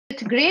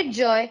With great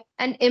joy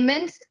and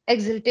immense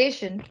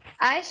exultation,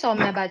 I,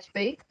 Soumya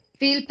Bajpayee,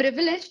 feel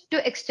privileged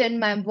to extend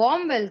my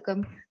warm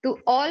welcome to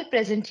all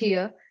present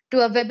here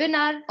to a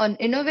webinar on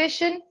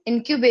innovation,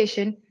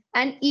 incubation,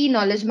 and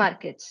e-knowledge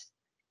markets.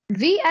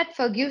 We at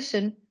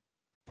Ferguson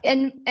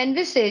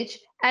envisage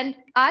an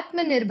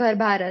Atmanirbhar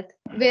Bharat,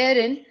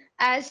 wherein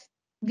as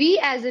we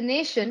as a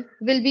nation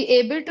will be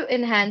able to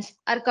enhance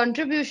our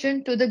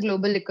contribution to the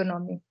global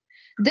economy.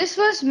 This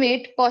was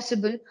made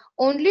possible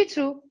only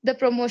through the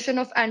promotion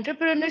of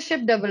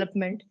entrepreneurship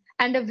development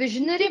and a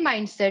visionary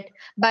mindset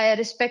by a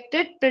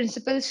respected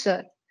principal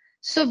sir.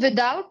 So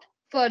without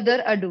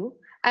further ado,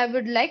 I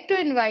would like to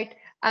invite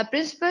our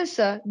principal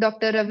sir,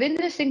 Dr.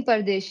 Ravindra Singh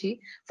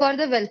Pardeshi, for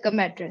the welcome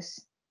address.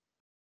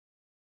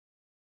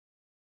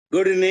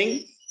 Good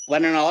evening,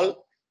 one and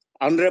all.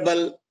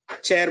 Honorable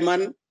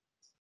Chairman,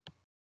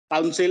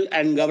 Council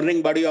and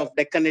Governing Body of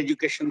Deccan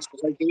Education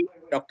Society,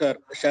 Dr.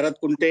 Sharad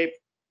Kunte,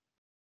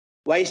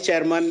 Vice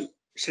Chairman,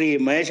 Shri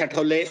Mahesh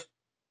Athole,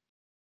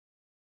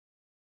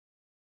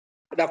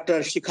 Dr.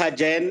 Shikha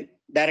Jain,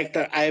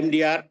 Director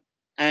IMDR,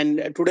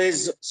 and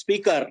today's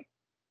speaker,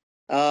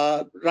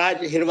 Raj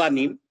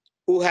Hirwani,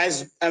 who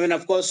has,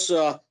 of course,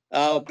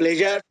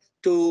 pleasure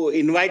to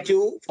invite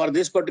you for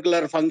this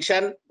particular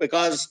function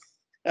because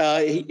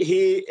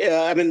the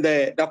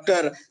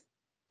Dr.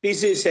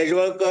 PC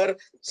Shejwalkar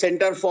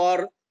Center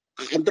for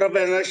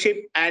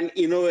Entrepreneurship and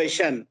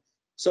Innovation.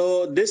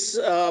 So this,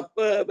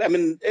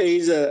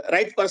 he's a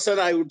right person,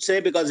 I would say,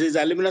 because he's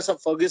alumnus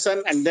of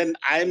Ferguson and then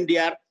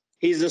IMDR.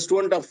 He's a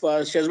student of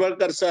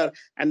Shejwalkar sir,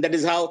 and that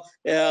is how,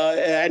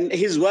 and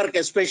his work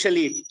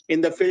especially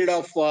in the field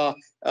of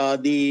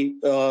the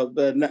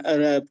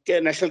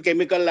National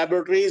Chemical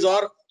Laboratories,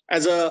 or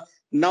as a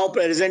now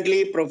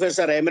presently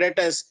Professor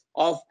Emeritus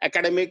of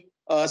Academic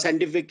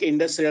Scientific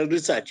Industrial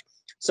Research.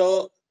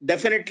 So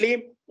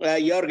definitely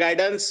your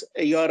guidance,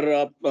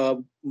 your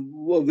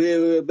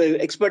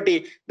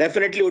expertise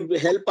definitely would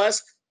help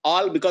us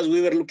all, because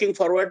we were looking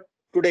forward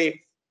today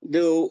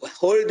to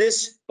hold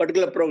this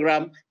particular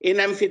program in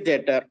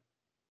amphitheater.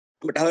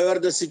 But however,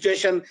 the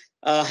situation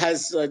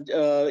has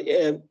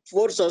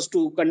forced us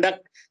to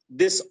conduct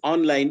this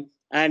online,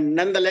 and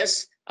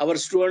nonetheless, our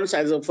students,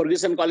 as a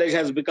Ferguson College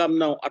has become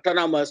now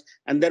autonomous,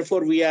 and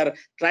therefore we are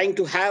trying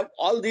to have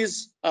all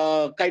these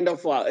kind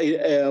of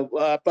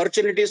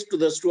opportunities to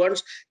the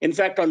students. In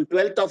fact, on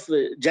 12th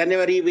of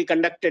January, we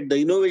conducted the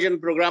innovation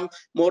program.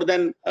 More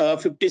than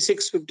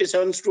 56,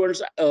 57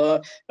 students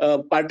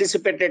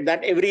participated.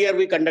 That every year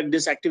we conduct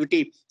this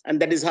activity, and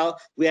that is how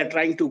we are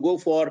trying to go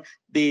for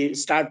the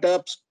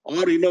startups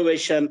or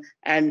innovation,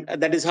 and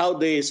that is how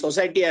the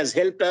society has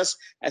helped us,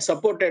 has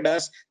supported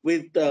us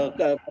with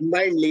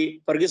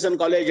combinedly Ferguson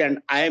College and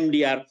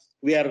IMDR.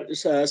 We are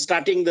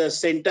starting the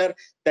center,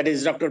 that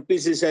is Dr.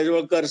 P.C.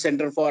 Shejwalkar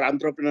Center for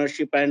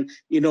Entrepreneurship and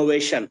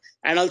Innovation.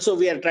 And also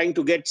we are trying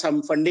to get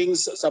some fundings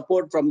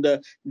support from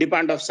the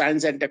Department of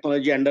Science and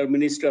Technology under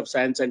Ministry of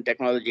Science and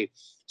Technology.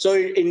 So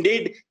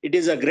indeed, it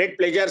is a great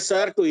pleasure,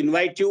 sir, to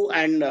invite you,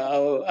 and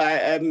I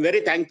am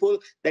very thankful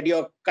that you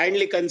have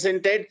kindly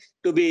consented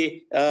to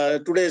be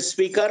today's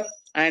speaker.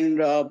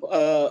 And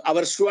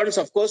our students,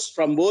 of course,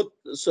 from both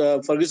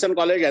Ferguson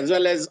College as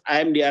well as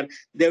IMDR,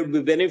 they would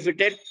be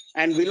benefited.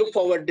 And we look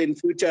forward in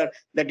future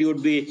that you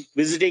would be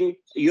visiting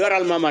your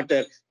alma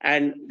mater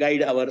and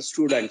guide our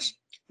students.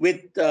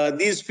 With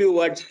these few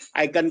words,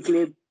 I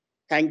conclude.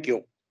 Thank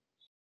you.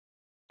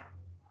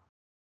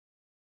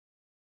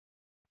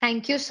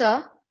 Thank you,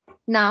 sir.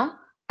 Now,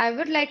 I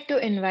would like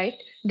to invite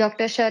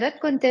Dr. Sharad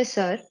Kunte,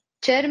 sir,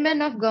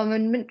 Chairman of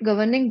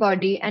Governing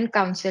Body and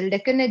Council,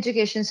 Deccan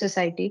Education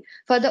Society,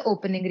 for the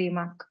opening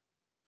remark.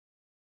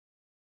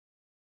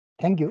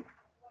 Thank you.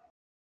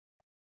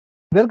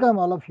 Welcome,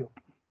 all of you.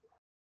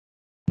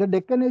 The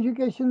Deccan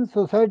Education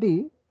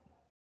Society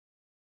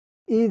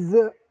is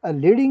a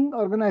leading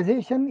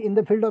organization in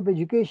the field of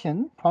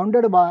education,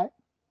 founded by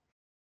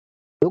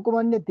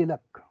Lokmanya Tilak.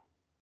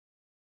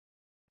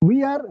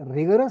 We are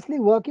rigorously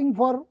working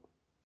for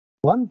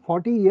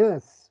 140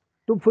 years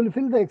to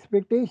fulfill the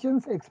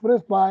expectations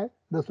expressed by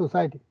the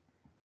society.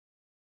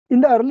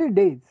 In the early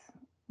days,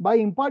 by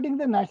imparting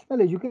the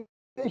national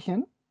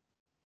education,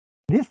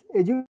 this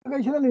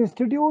educational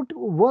institute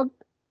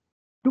worked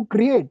to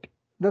create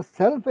the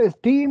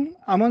self-esteem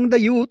among the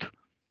youth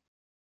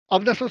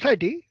of the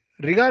society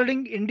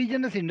regarding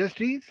indigenous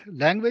industries,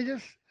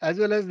 languages, as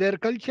well as their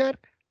culture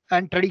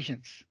and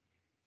traditions.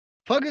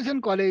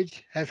 Ferguson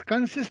College has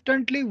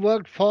consistently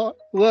worked to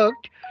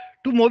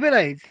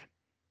mobilize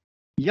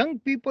young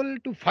people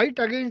to fight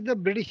against the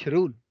British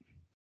rule.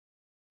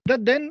 The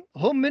then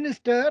Home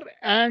Minister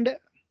and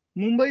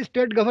Mumbai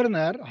State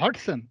Governor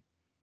Hodgson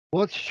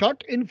was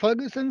shot in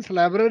Ferguson's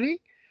library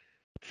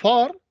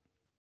for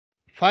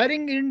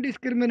firing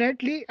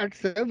indiscriminately at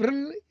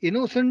several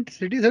innocent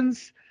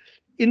citizens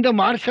in the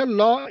martial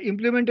law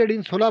implemented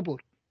in Solapur.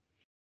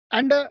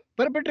 And the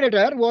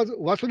perpetrator was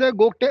Vasudev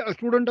Gokte, a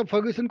student of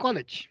Ferguson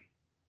College.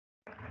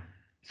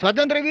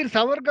 Swatantravir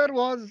Savarkar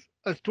was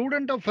a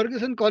student of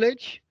Ferguson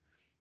College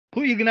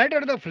who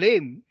ignited the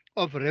flame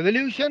of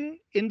revolution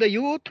in the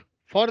youth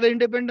for the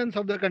independence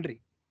of the country.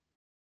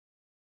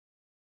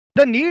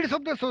 The needs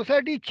of the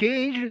society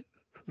changed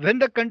when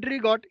the country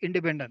got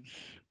independence.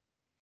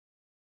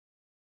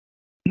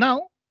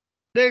 Now,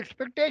 the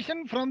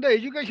expectation from the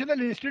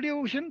educational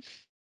institutions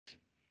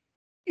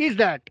is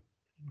that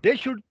they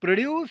should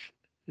produce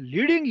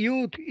leading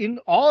youth in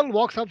all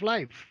walks of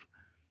life.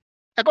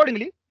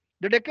 Accordingly,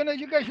 the Deccan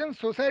Education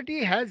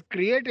Society has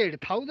created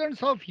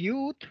thousands of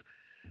youth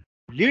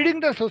leading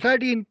the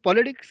society in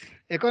politics,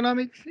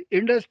 economics,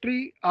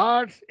 industry,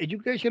 arts,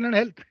 education, and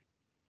health.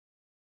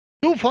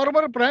 Two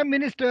former Prime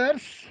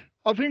Ministers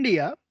of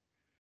India,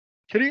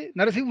 Sri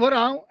Narasimha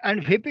Rao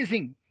and VP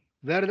Singh,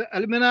 were the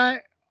alumni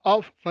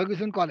of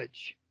Ferguson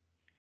College.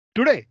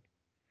 Today,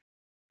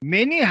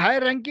 many high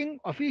ranking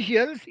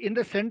officials in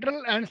the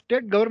central and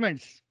state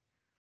governments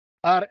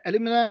are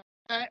alumni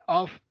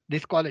of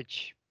this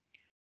college.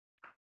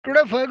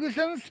 Today,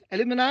 Ferguson's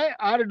alumni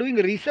are doing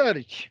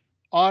research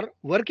or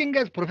working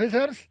as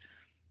professors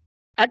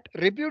at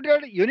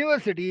reputed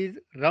universities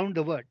around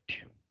the world.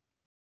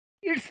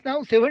 It's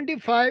now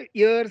 75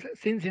 years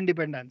since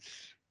independence.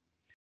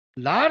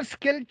 Large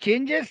scale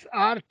changes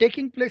are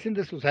taking place in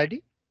the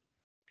society.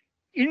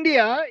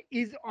 India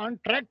is on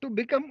track to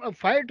become a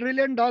 $5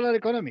 trillion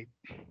economy.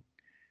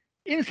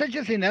 In such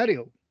a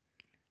scenario,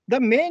 the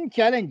main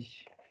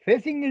challenge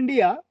facing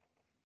India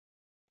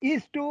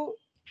is to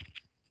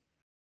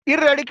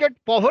eradicate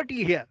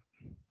poverty here.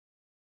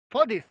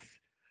 For this,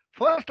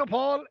 first of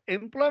all,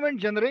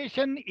 employment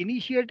generation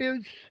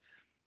initiatives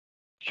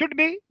should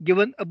be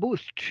given a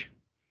boost.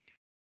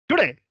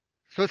 Today,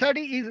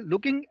 society is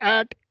looking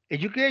at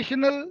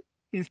educational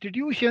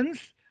institutions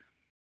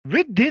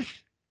with these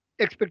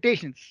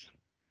expectations.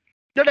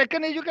 The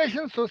Deccan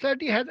Education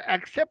Society has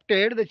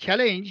accepted the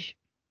challenge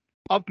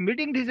of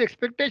meeting this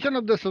expectation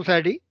of the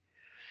society.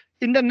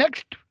 In the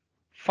next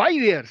 5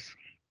 years,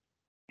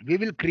 we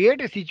will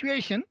create a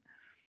situation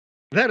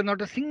where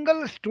not a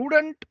single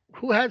student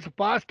who has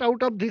passed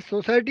out of this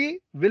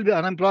society will be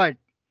unemployed.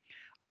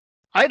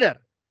 Either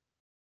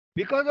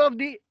because of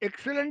the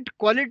excellent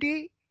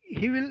quality,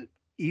 he will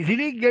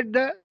easily get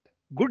the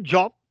good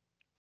job,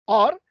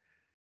 or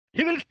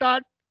he will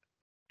start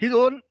his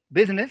own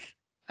business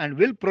and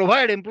will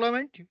provide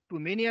employment to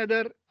many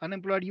other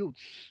unemployed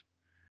youths.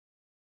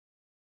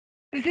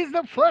 This is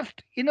the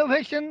first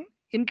innovation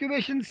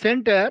incubation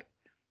center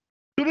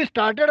to be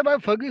started by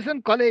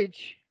Ferguson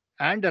College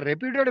and a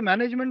reputed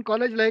management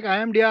college like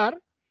IMDR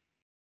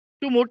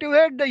to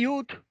motivate the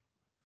youth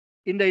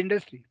in the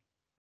industry.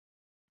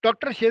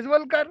 Dr.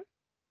 Shejwalkar,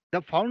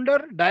 the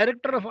founder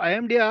director of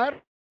IMDR,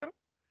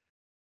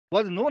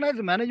 was known as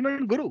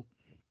Management Guru.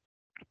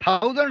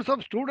 Thousands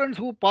of students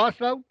who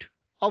passed out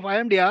of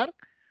IMDR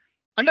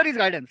under his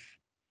guidance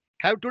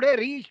have today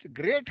reached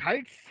great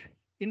heights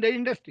in the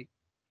industry.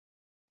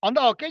 On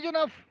the occasion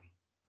of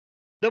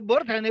the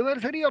birth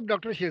anniversary of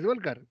Dr.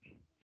 Shejwalkar,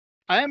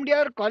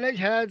 IMDR College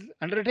has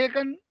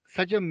undertaken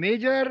such a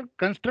major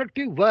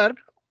constructive work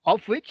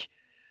of which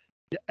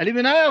the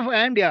alumni of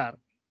IMDR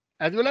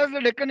as well as the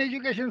Deccan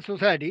Education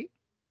Society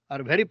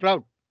are very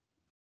proud.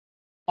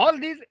 All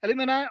these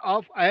alumni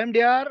of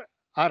IMDR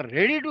are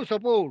ready to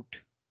support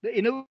the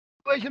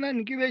Innovation and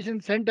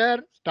Incubation Center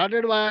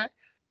started by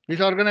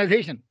this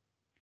organization.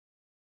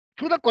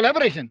 Through the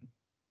collaboration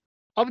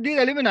of these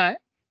alumni,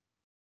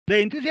 the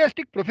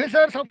enthusiastic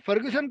professors of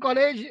Ferguson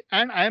College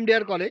and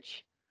IMDR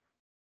College,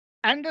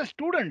 and the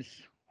students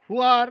who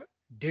are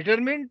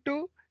determined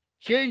to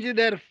change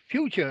their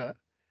future,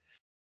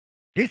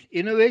 this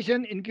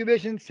Innovation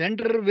Incubation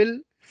Center will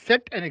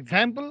set an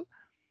example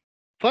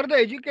for the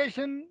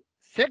education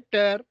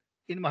sector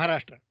in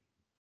Maharashtra.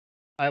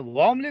 I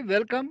warmly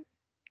welcome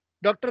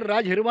Dr.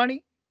 Raj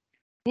Hirwani,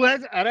 who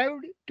has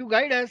arrived to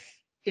guide us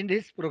in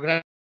this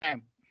program.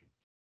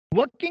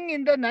 Working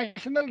in the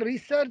National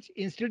Research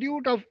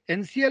Institute of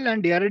NCL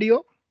and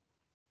DRDO,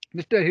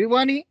 Mr.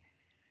 Hirwani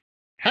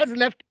has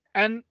left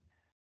an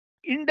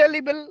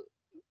indelible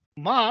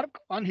mark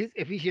on his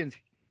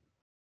efficiency.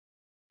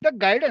 The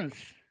guidance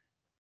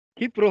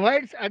he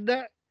provides at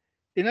the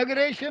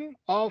inauguration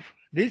of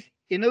this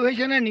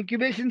Innovation and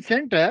Incubation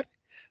Center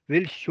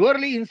will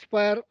surely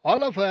inspire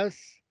all of us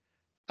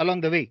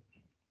along the way.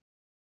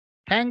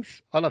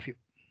 Thanks, all of you.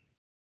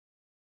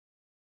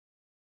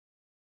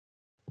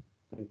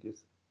 Thank you.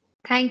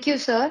 Thank you,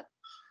 sir.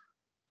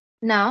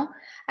 Now,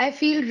 I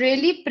feel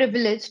really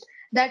privileged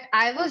that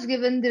I was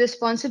given the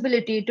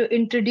responsibility to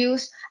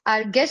introduce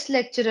our guest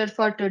lecturer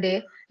for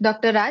today,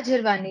 Dr. Raj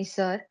Hirwani,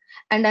 sir.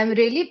 And I'm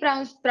really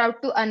proud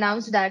to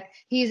announce that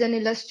he is an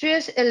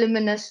illustrious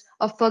alumnus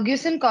of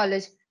Ferguson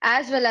College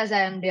as well as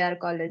IMDR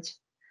College.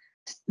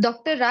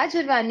 Dr. Raj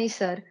Hirwani,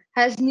 sir,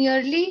 has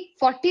nearly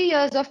 40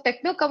 years of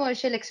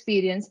techno-commercial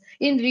experience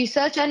in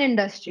research and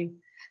industry.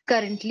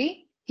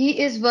 Currently,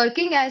 he is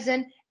working as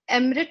an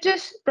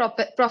Emeritus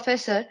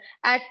Professor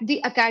at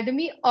the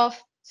Academy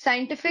of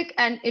Scientific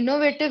and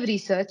Innovative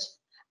Research,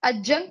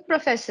 Adjunct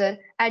Professor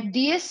at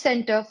DS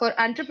Center for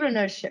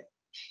Entrepreneurship.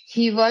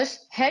 He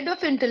was Head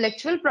of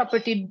Intellectual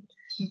Property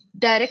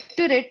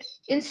Directorate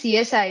in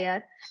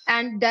CSIR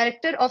and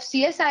Director of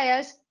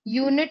CSIR's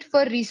Unit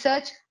for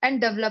Research and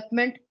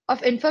Development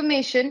of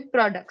Information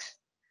Products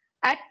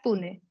at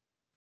Pune.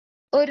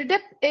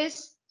 URDIP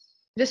is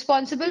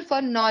responsible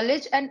for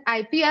knowledge and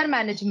IPR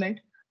management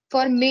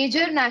for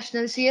major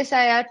national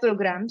CSIR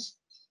programs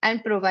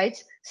and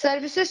provides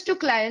services to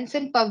clients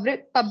in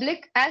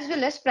public as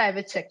well as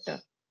private sector.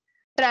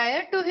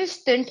 Prior to his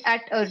stint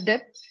at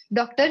URDIP,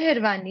 Dr.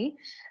 Hirwani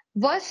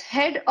was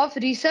head of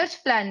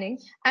research planning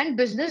and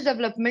business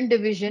development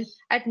division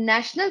at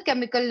National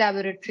Chemical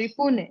Laboratory,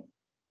 Pune,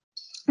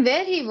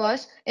 where he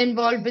was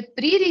involved with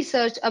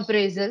pre-research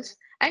appraisals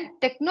and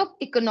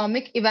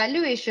techno-economic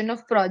evaluation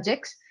of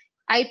projects,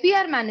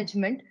 IPR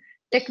management,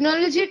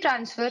 technology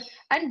transfer,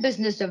 and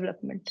business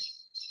development.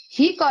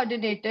 He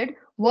coordinated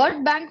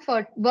World Bank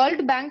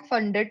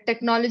funded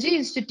technology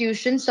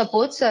institution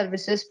support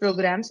services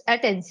programs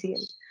at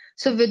NCL.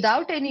 So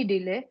without any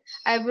delay,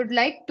 I would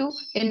like to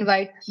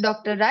invite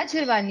Dr. Raj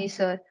Hirwani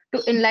sir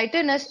to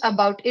enlighten us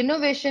about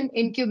innovation,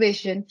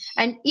 incubation,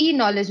 and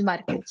e-knowledge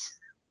markets.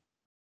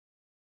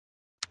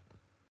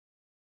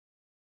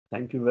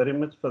 Thank you very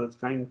much for this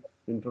kind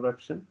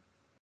introduction.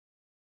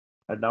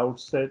 At the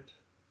outset,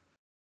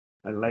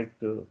 I'd like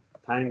to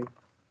thank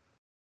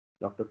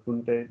Dr.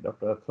 Kunte,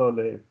 Dr.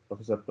 Athole,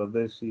 Professor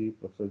Pradeshi,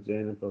 Professor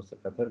Jain, and Professor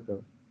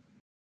Katharkar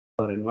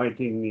for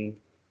inviting me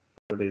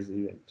to today's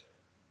event.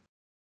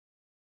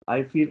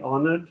 I feel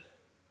honored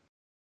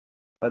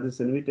by this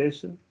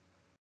invitation.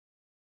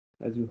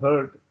 As you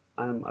heard,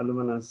 I am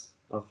alumnus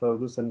of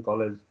Ferguson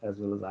College as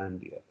well as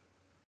IMDR.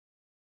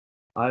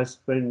 I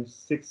spent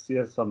 6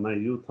 years of my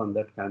youth on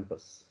that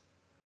campus,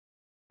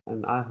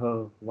 and I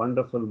have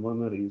wonderful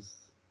memories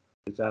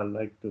which I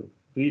like to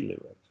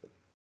relive actually.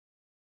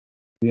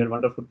 We had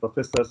wonderful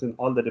professors in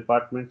all the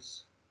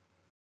departments,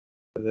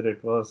 whether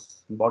it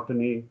was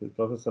botany with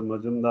Professor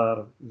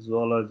Majumdar,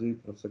 zoology,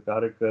 Professor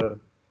Karekar,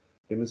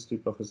 chemistry,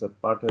 Professor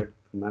Pathak,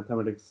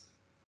 mathematics,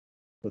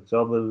 Professor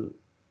Chobal,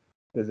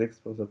 physics,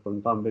 Professor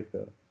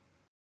Pantambekar.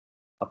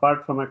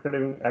 Apart from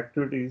academic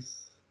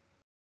activities,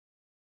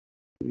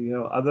 we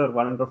have other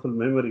wonderful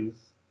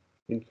memories,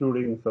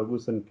 including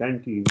Ferguson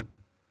Canteen,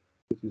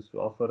 which used to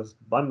offer us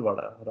bun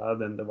vada rather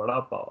than the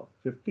vada pav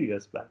 50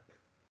 years back.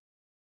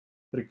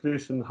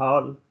 Recreation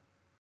Hall,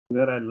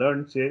 where I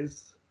learned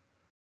chess,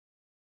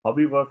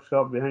 hobby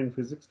workshop behind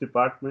physics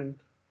department,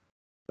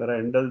 where I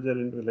indulged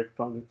into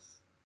electronics.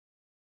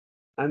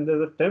 And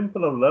there's a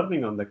temple of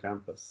learning on the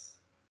campus,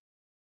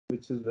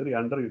 which is very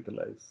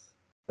underutilized.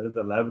 That is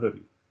the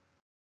library.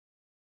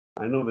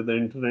 I know with the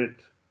internet,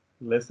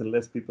 less and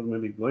less people may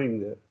be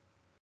going there.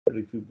 But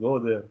if you go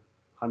there,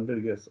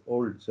 100 years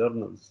old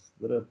journals,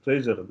 there are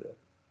treasure there.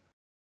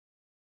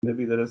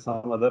 Maybe there is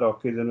some other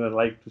occasion where I'd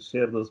like to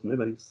share those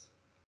memories,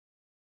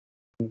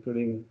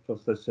 including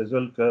Professor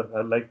Shejwalkar.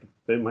 I'd like to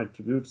pay my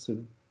tributes to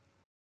him.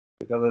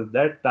 Because at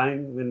that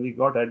time, when we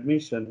got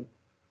admission,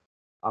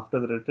 after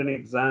the written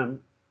exam,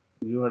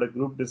 you had a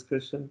group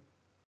discussion,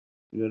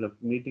 you had a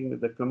meeting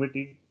with the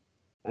committee,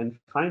 and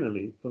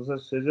finally,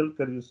 Professor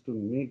Shejwalkar used to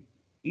meet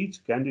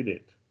each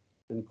candidate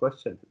and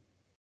question him.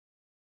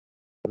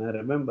 And I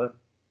remember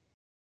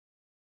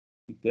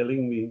he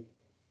telling me,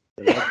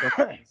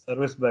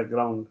 service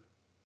background,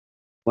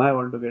 why I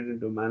want to get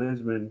into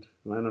management,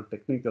 why not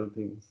technical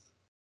things.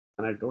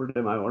 And I told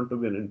him I want to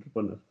be an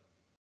entrepreneur.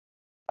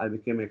 I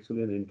became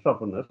actually an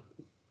entrepreneur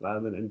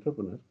rather than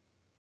entrepreneur.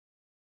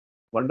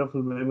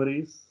 Wonderful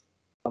memories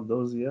of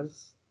those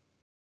years.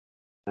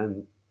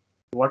 And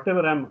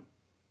whatever I'm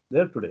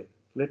there today,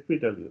 let me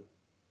tell you,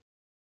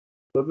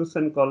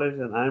 Ferguson College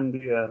and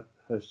IMDR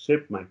has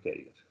shaped my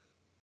career.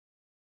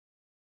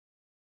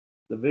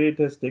 The way it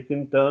has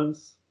taken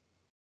turns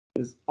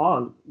is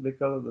all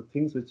because of the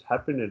things which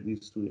happened at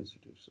these two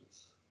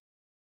institutions.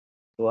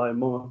 So I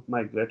owe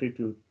my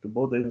gratitude to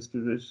both the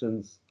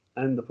institutions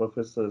and the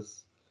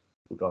professors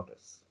who taught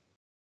us.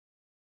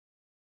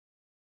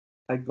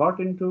 I got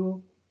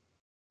into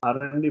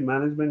R&D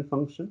management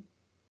function,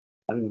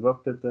 having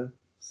worked at the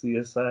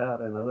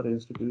CSIR and other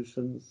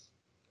institutions,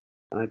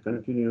 and I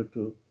continue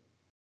to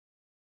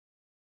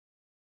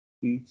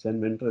teach and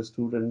mentor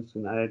students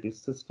in IIT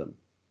system.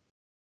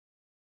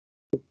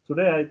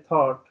 Today I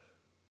thought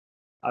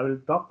I will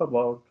talk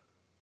about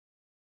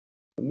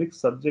the mixed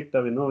subject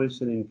of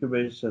innovation,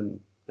 incubation,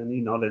 and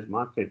e-knowledge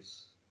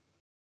markets,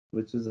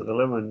 which is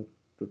relevant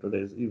to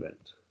today's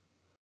event.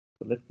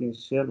 So let me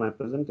share my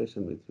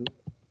presentation with you.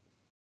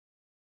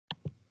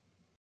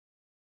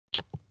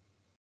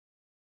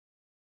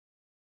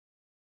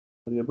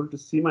 Are you able to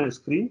see my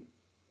screen?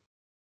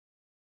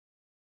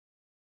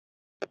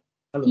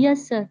 Hello?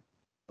 Yes, sir.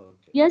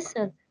 Okay. Yes,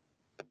 sir.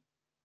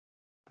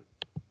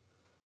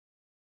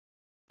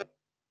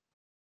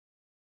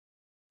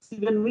 See,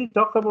 when we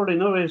talk about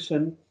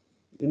innovation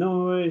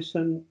is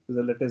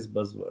the latest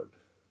buzzword.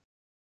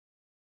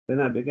 When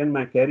I began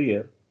my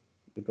career,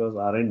 it was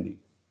R&D.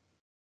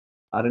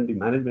 R&D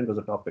management was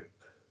a topic.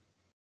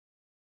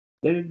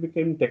 Then it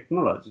became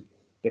technology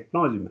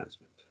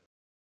management.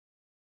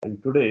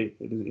 And today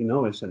it is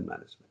innovation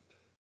management.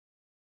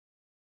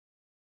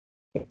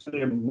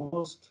 Actually, a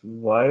most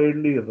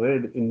widely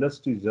read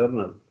industry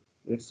journal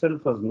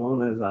itself was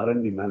known as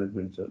R&D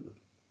Management Journal.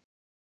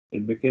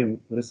 It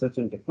became Research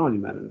and Technology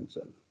Management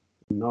Journal.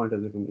 Now it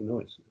has become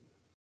Innovation.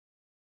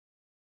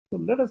 So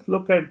let us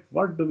look at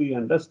what do we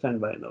understand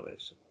by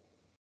innovation.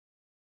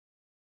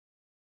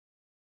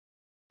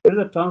 It is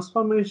a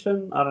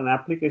transformation or an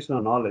application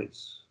of knowledge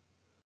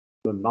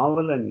to a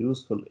novel and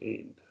useful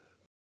end.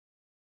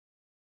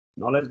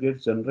 Knowledge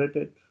gets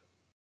generated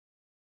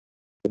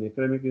in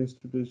academic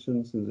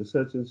institutions, in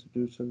research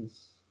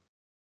institutions,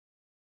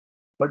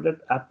 but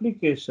that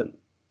application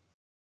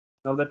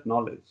of that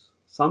knowledge,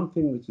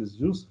 something which is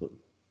useful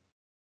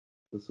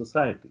to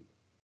society,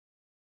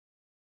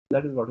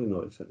 that is what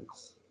innovation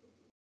is.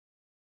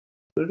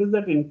 So it is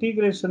that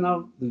integration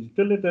of the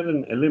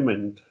utilitarian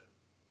element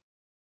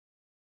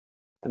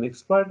and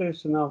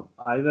exploitation of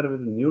either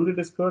with newly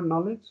discovered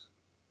knowledge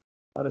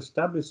or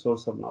established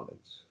source of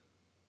knowledge.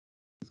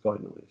 It's called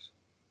innovation.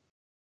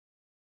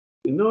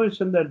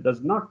 Innovation that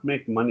does not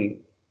make money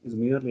is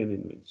merely an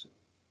invention.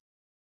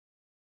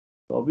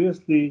 So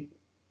obviously,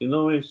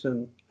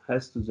 innovation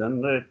has to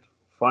generate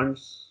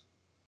funds,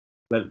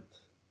 wealth.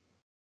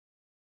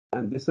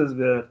 And this is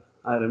where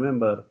I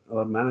remember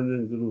our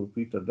management guru,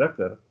 Peter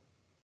Drucker,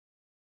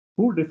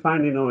 who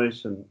defined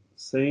innovation,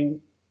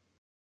 saying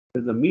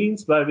that the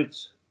means by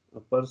which a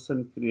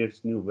person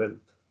creates new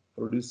wealth,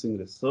 producing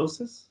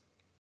resources,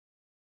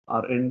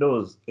 or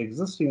endows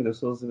existing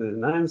resources with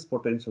enhanced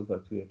potential for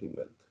creating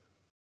wealth.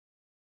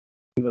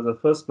 He was the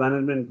first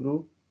management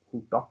guru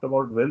who talked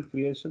about wealth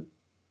creation,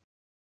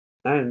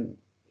 and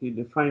he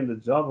defined the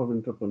job of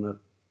entrepreneur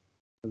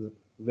as a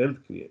wealth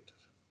creator.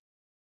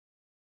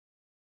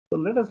 So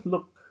let us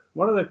look,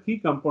 what are the key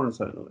components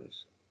of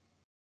innovation?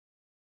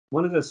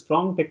 One is a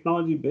strong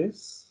technology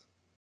base,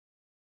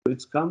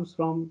 which comes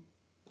from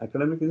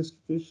academic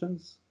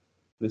institutions,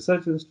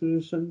 research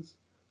institutions,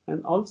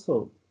 and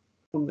also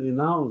from the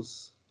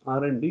in-house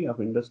R&D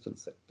of industrial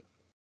sector.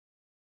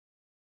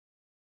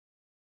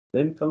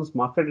 Then comes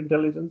market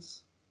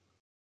intelligence.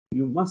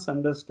 You must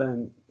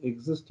understand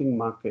existing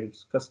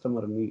markets,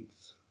 customer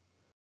needs.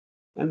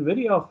 And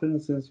very often,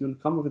 since you'll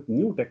come up with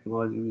new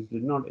technology which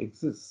did not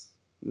exist,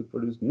 you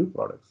produce new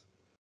products,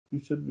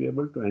 you should be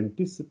able to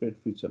anticipate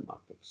future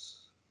markets.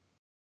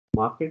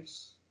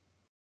 Markets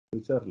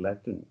which are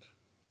latent,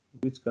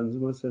 which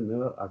consumers have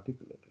never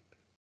articulated.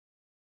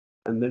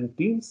 And then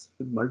teams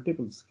with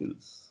multiple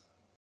skills.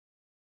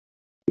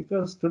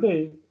 Because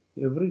today,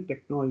 every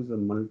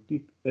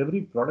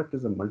product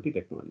is a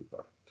multi-technology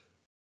product.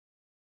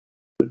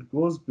 It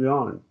goes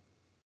beyond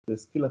the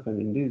skill of an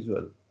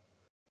individual.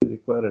 You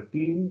require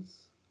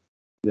teams,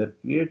 their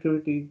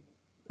creativity,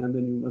 and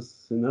then you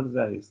must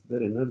synergize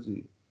their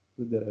energy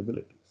with their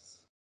abilities.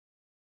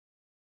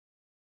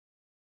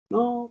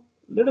 Now,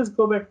 let us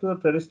go back to the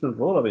traditional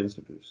role of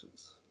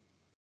institutions.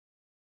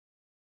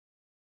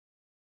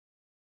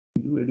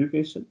 Do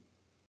education.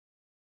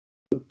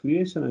 The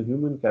creation of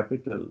human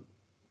capital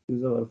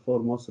is our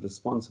foremost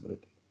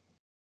responsibility.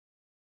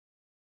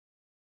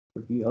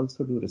 But we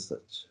also do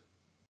research.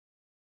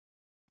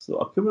 So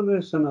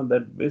accumulation of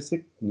that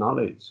basic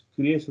knowledge,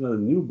 creation of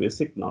new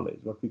basic knowledge,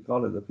 what we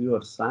call as the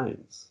pure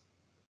science,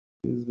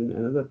 has been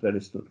another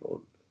traditional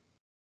role.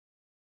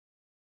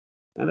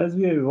 And as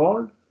we have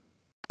evolved,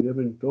 we have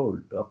been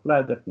told to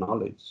apply that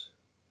knowledge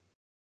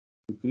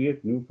to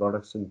create new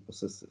products and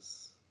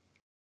processes.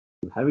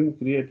 And having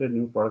created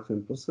new products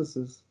and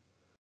processes,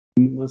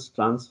 we must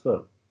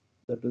transfer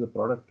that to the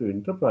product to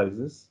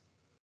enterprises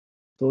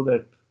so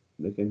that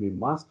they can be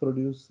mass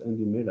produced and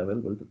be made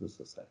available to the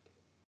society.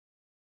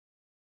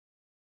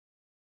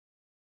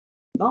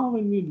 Now,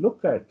 when we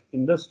look at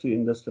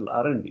industrial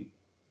R&D,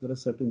 there are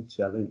certain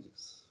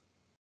challenges.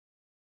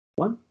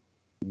 One,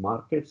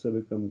 markets have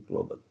become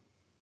global.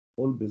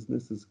 Whole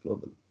business is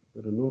global.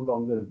 There are no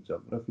longer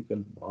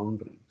geographical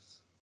boundaries.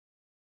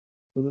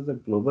 So there's a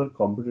global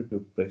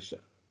competitive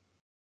pressure.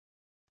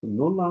 So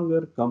no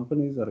longer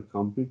companies are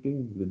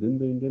competing within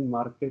the Indian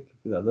market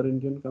with other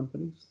Indian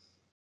companies,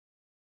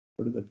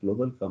 but with the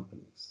global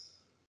companies.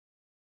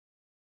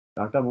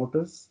 Tata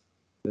Motors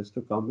has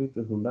to compete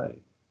with Hyundai.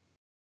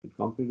 It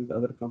competes with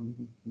other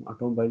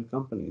automobile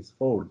companies,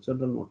 Ford,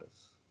 General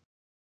Motors.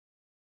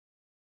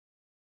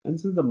 And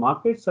since the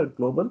markets are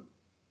global,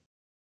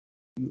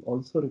 you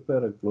also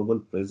require a global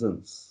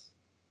presence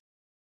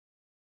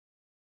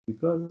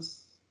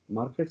because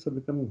markets are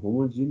becoming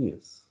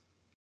homogeneous.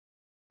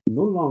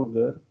 No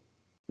longer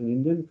an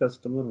Indian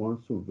customer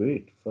wants to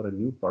wait for a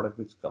new product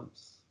which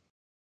comes.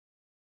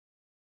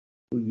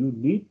 So you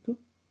need to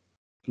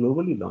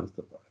globally launch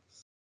the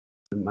products.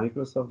 And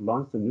Microsoft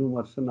launched the new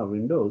version of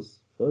Windows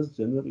 1st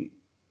January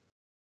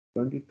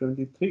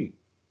 2023.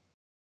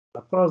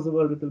 Across the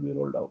world, it will be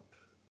rolled out.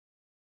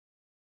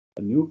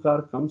 A new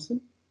car comes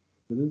in,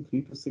 within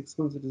 3 to 6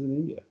 months, it is in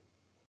India.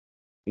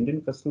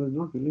 Indian customer is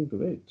not willing to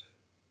wait.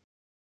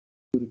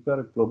 You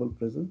require a global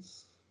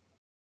presence,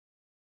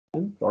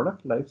 and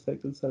product life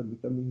cycles are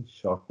becoming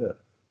shorter.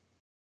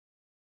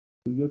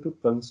 So you have to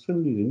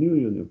constantly renew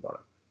your new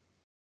product.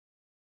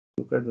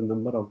 Look at the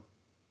number of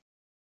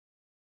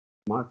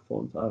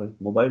smartphones or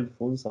mobile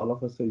phones all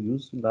of us have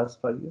used in the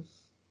last 5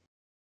 years.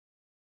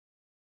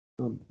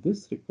 Now,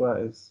 this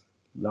requires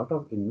a lot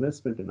of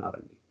investment in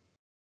R&D.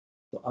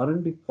 So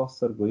R&D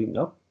costs are going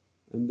up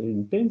and the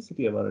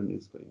intensity of R&D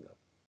is going up.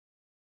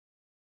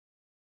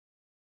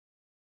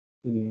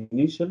 And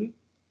initially,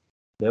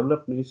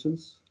 developed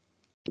nations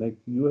like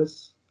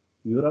US,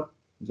 Europe,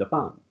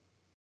 Japan,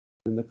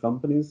 and the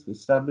companies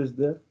established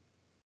there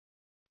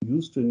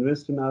used to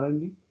invest in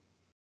R&D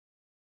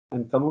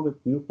and come up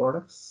with new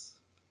products,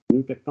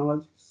 new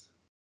technologies.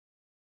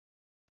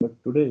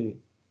 But today,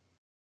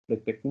 the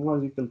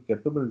technological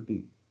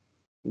capability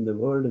in the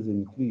world has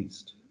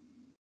increased.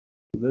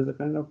 So there's a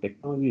kind of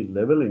technology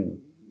leveling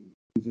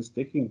which is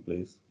taking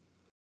place.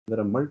 There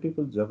are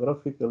multiple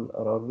geographical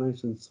or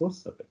organization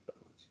sources of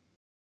technology.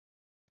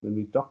 When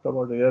we talked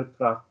about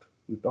aircraft,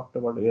 we talked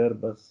about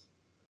Airbus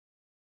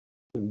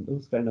and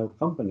those kind of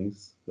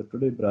companies. But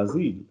today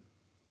Brazil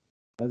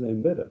has an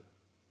embedded.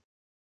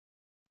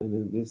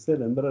 And they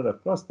sell embedded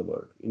across the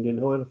world. Indian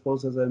Air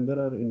Force has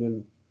embedded,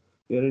 Indian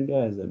Air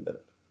India has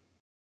embedded.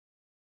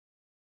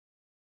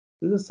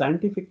 This is a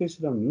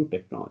scientification of new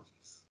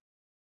technologies.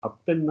 Up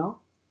till now,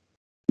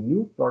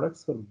 new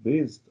products were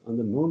based on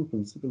the known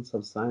principles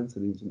of science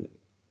and engineering.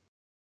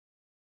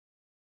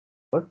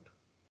 But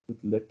with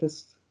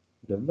latest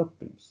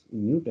developments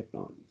in new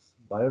technologies,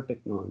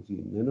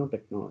 biotechnology,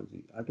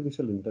 nanotechnology,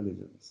 artificial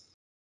intelligence,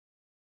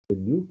 the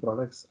new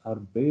products are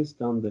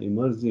based on the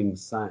emerging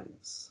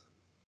science.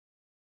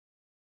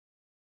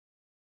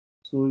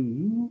 So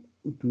you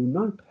do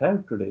not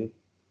have today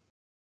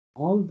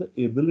all the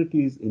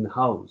abilities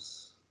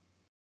in-house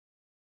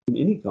in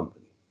any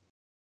company.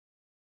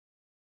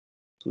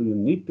 So you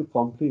need to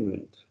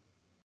complement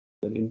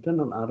the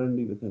internal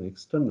R&D with an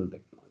external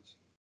technology.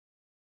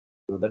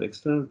 Now that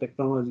external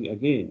technology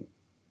again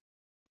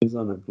is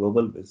on a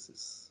global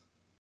basis.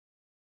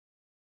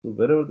 So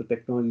wherever the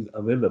technology is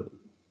available,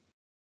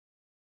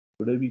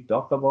 today we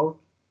talk about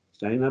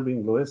China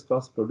being lowest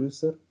cost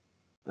producer,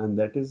 and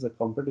that is a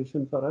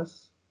competition for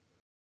us.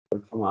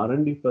 But from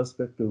R&D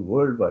perspective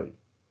worldwide,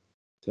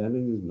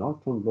 challenge is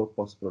not from low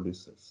cost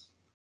producers,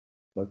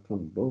 but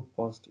from low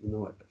cost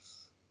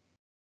innovators.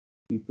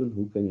 People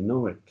who can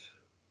innovate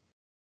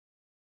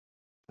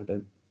at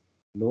a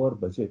lower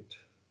budget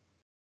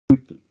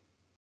quickly.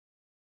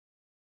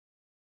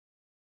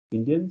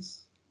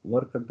 Indians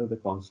work under the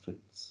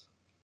constraints.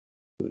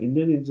 So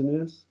Indian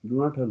engineers do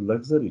not have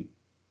luxury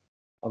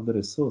of the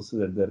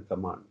resources at their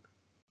command,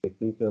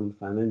 technical,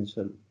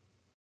 financial.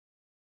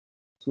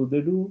 So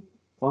they do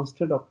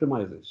constant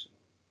optimization.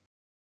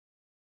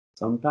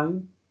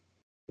 Sometimes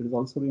it is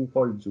also being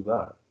called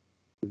jugaad.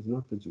 It is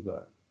not the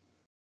jugaad.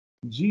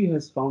 G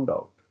has found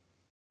out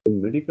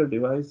in medical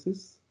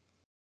devices,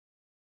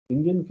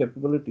 Indian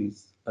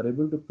capabilities are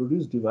able to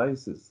produce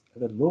devices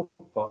at a low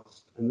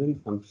cost and very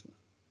functional.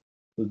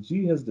 So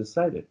G has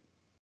decided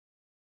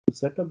to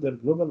set up their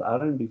global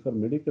R&D for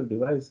medical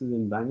devices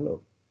in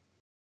Bangalore.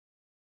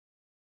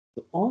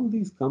 So all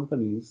these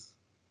companies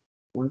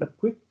want a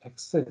quick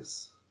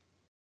access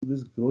to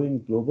these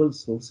growing global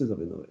sources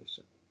of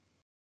innovation.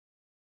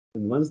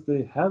 And once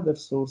they have that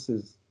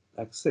sources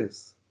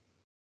access,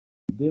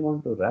 they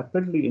want to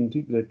rapidly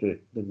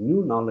integrate the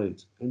new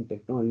knowledge and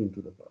technology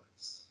into the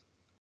products.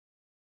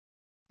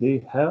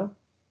 They have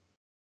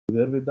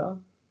wherewithal,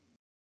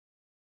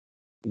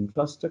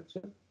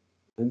 infrastructure,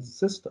 and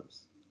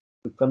systems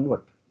to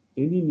convert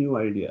any new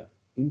idea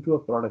into a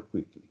product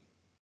quickly.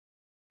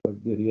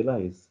 But they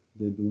realize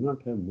they do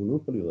not have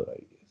monopoly over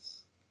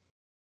ideas.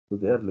 So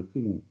they are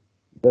looking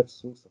at that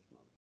source of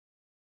knowledge.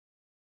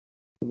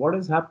 So what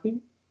is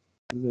happening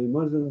is the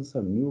emergence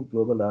of new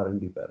global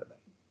R&D paradigm.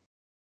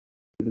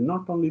 It is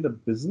not only the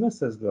business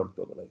has got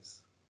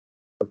globalized,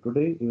 but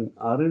today even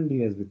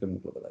R&D has become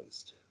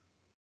globalized.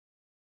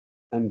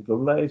 And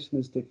globalization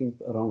is taking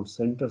around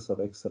centers of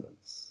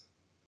excellence.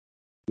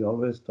 We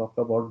always talk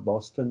about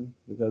Boston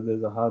because there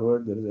is a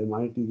Harvard, there is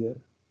MIT there.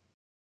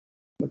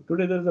 But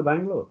today there is a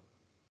Bangalore.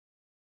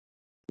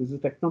 This is a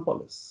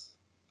Technopolis.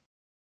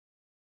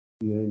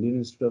 We have Indian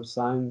Institute of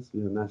Science,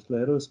 we have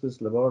National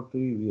Aerospace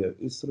Laboratory, we have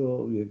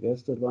ISRO, we have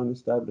gas turbine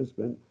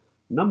establishment,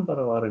 number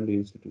of R&D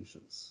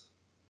institutions.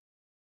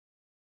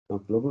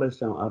 Now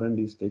globalized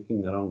R&D is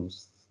taking around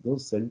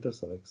those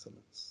centers of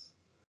excellence.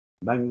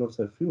 Bangalore has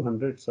a few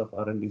hundreds of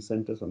R&D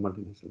centers of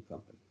multinational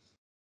companies.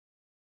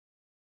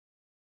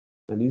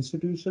 And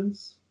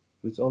institutions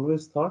which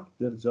always thought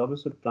their job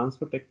is to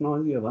transfer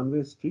technology a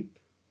one-way street,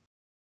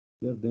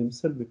 they are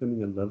themselves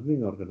becoming a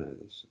learning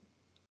organization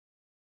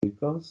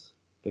because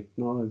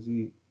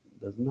technology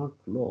does not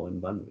flow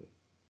in one way.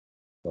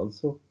 It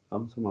also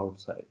comes from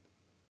outside.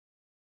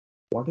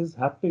 What is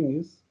happening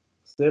is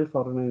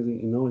self-organizing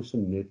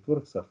innovation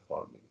networks are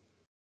forming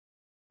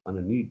on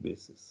a need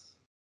basis.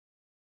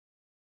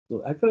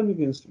 So academic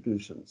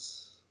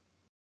institutions,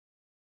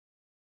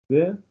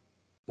 where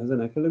as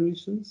an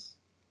academicians,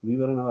 we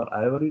were in our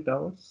ivory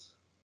towers,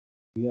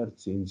 we are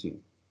changing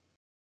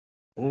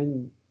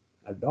and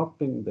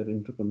adopting their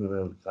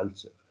entrepreneurial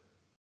culture.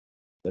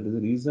 That is the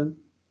reason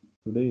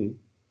today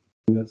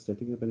we are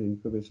setting up an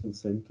incubation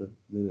center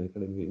in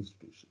academic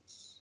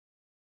institutions.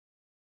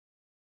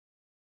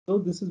 So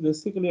this is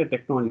basically a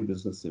technology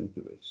business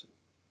incubation.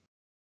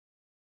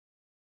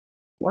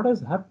 What has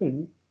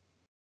happened?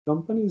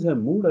 Companies have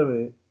moved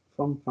away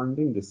from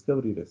funding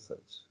discovery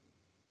research,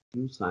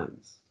 new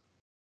science.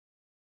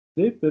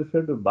 They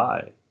prefer to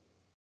buy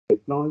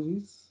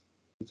technologies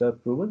which are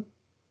proven,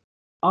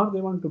 or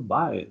they want to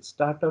buy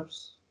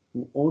startups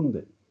who own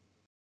them.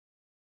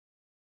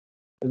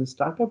 And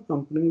startup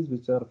companies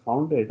which are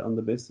founded on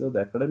the basis of the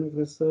academic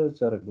research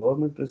or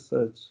government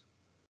research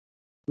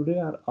today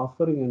are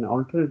offering an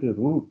alternative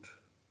route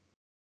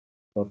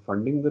for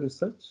funding the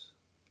research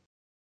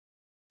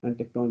and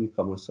technology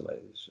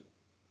commercialization.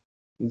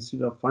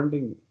 Instead of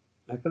funding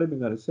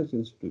academic or research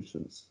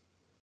institutions,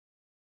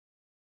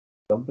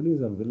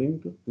 companies are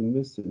willing to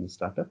invest in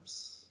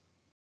startups,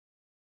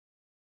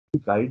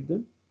 guide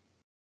them,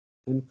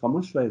 and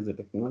commercialize the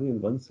technology,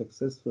 and once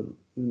successful,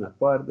 even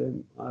acquire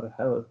them or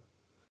have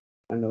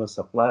a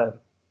supplier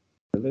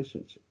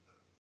relationship.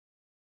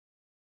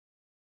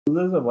 So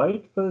there's a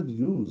widespread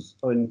use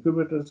of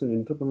incubators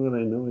in entrepreneurial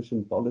and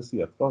innovation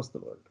policy across the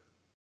world.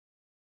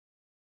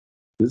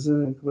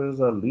 Business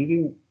incubators are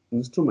leading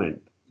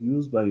instrument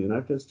used by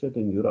United States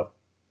and Europe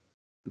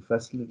to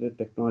facilitate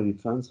technology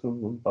transfer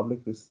from public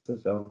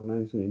research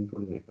organizations,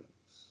 including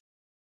academics.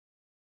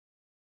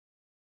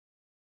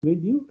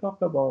 When you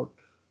talk about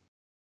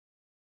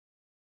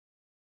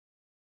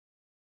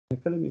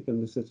academic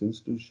and research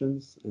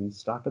institutions and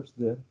startups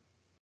there,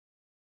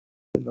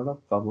 there's a lot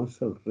of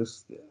commercial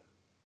risk there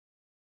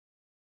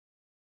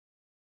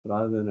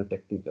rather than a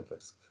technical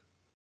risk,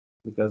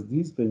 because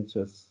these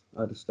ventures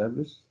are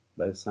established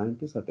by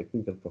scientists or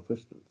technical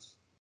professionals,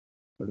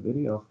 but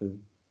very often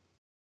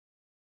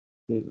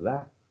they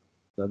lack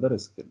the other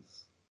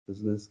skills,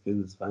 business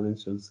skills,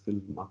 financial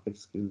skills, market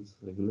skills,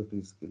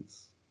 regulatory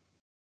skills.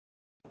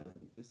 And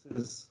this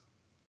is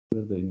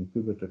where the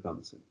incubator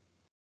comes in.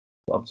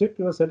 The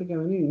objective of setting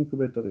up any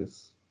incubator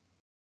is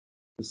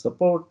to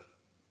support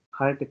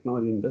high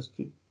technology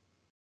industry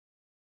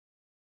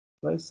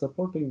by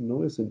supporting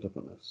novice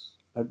entrepreneurs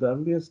at the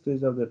earliest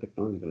stage of their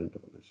technological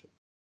entrepreneurship,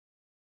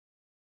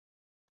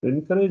 to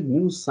encourage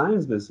new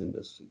science-based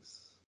industries,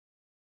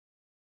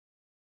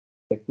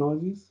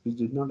 technologies which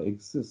did not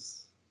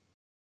exist,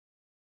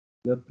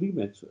 they are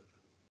premature,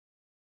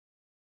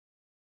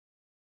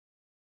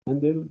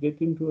 and they will get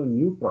into a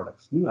new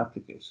products, new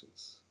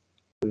applications,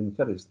 to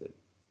encourage them,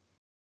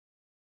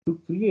 to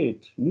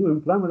create new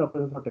employment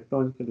opportunities for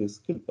technologically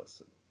skilled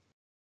person.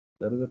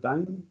 There is a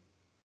time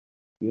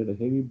we had a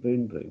heavy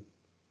brain drain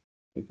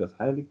because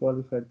highly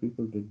qualified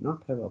people did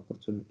not have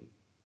opportunity,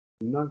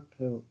 did not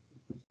have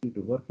opportunity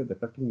to work at the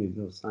cutting edge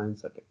of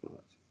science or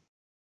technology.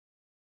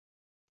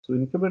 So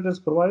incubators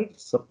provide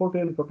support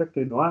and protect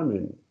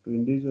environment to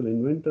individual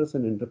inventors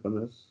and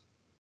entrepreneurs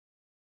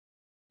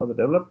for the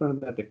development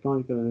of their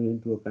technological and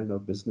into a kind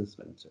of business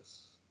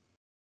ventures.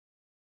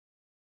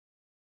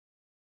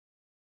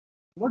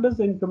 What does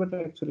the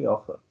incubator actually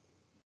offer?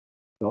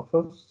 It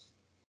offers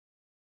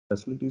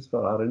facilities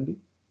for R&D,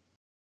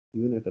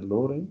 even at a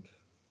low rent.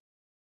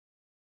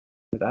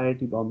 At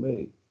IIT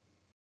Bombay,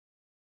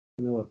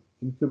 in our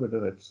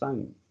incubator at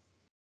SINE,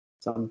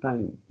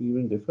 sometime we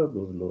even defer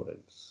those low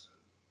rents.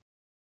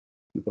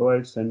 We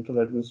provide central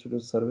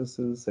administrative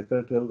services,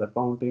 secretarial,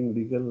 accounting,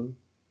 legal,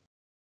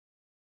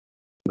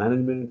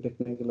 management and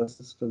technical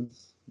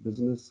assistance,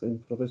 business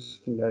and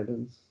professional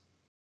guidance,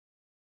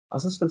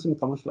 assistance in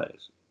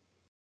commercialization.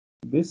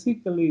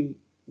 Basically,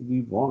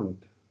 we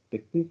want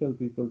technical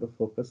people to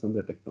focus on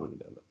their technology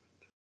development.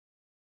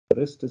 The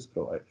rest is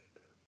provided.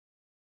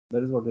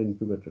 That is what the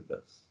incubator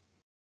does.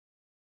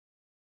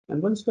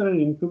 And once you're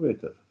an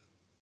incubator,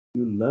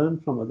 you learn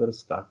from other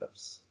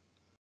startups.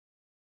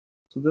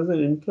 So there's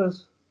an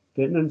interest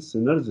and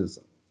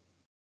synergism.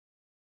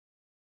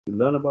 You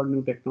learn about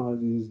new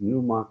technologies,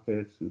 new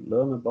markets, you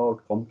learn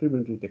about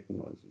complementary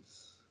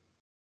technologies.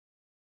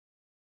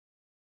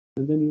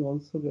 And then you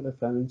also get a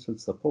financial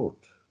support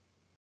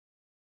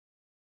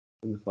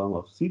in the form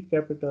of seed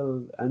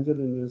capital, angel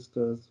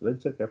investors,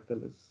 venture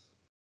capitalists,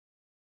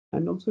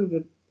 and also you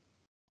get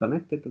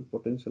connected to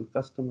potential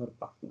customer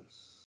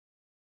partners.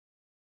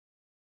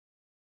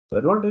 The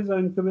advantages of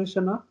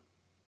incubation are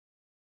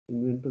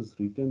inventors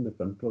retain the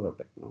control of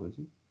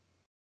technology,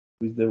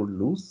 which they would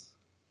lose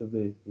if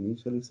they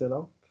initially sell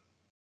out.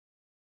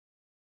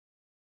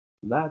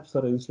 Labs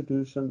or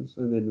institutions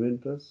and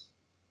inventors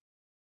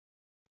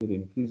get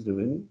increased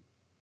revenue.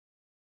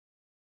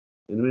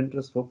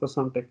 Inventors focus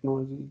on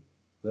technology.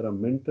 There are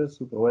mentors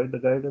who provide the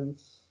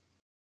guidance.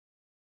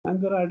 And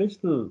there are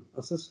additional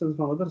assistance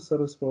from other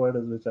service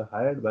providers which are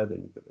hired by the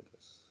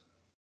incubators.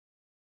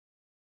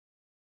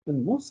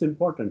 And most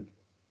important,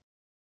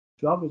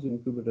 job which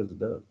incubators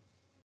do,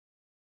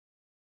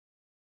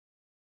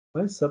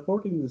 by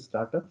supporting the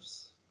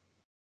startups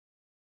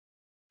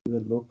in the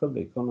local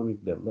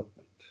economic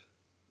development.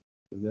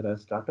 If there are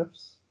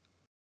startups,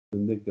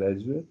 when they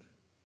graduate,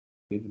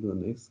 get into the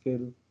next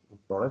scale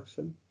of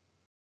production,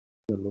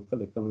 the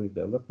local economic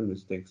development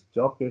which takes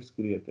job gets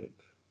created,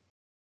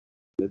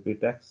 they pay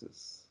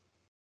taxes,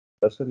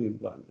 tertiary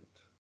employment.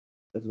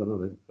 That's one of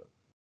the income.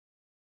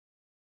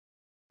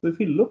 So if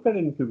you look at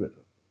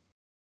incubator,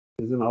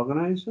 it's an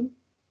organization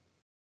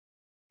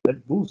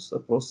that boosts a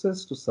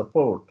process to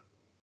support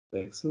the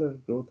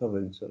accelerated growth of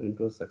venture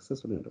into a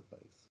successful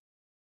enterprise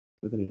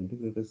with an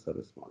integrated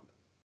service model.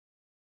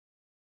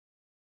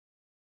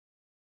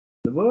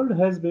 The word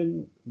has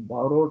been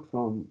borrowed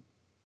from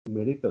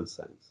medical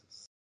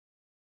sciences.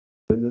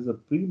 When there's a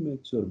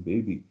premature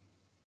baby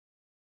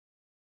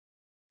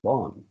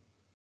born,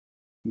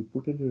 you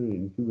put it in an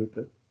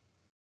incubator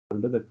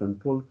under the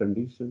controlled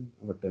condition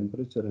of a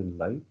temperature and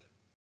light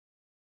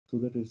so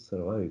that it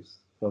survives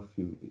for a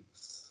few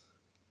weeks.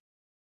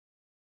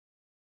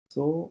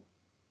 So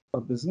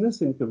a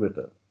business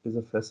incubator is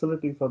a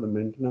facility for the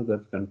maintenance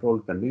of that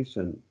controlled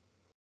condition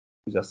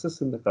which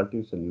assists in the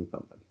cultivation of new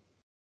company.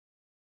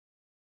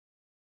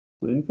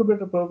 The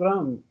incubator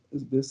program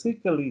is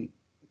basically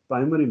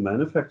primary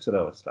manufacturer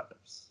of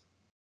startups.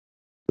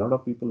 A lot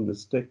of people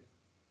mistake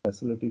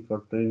facility for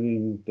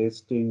training,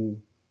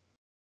 testing,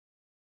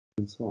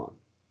 and so on.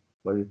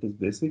 But it is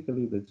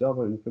basically the job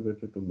of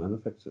incubator to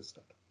manufacture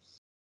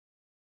startups.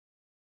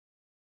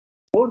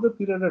 Over the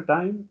period of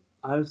time,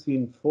 I have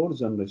seen 4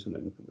 generations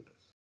of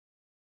incubators.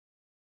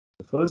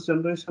 The first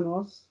generation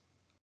was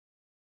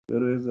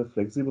there is a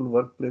flexible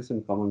workplace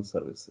and common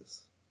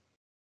services.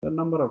 There are a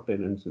number of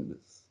tenants in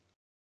this.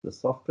 The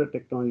software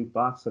technology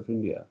parks of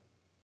India,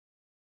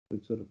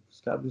 which were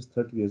established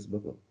 30 years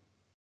ago,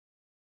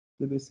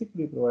 they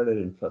basically provided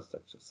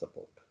infrastructure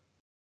support.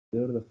 They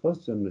were the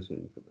first generation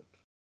incubator.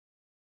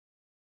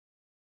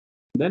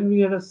 Then we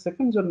had a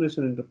second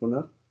generation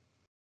entrepreneur,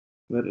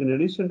 where in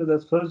addition to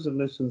that first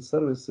generation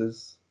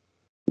services,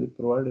 they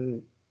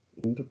provided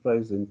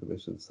enterprise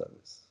incubation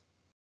service.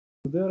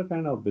 So they were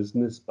kind of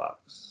business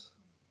parks.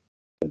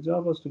 The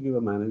job was to give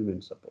a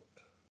management support.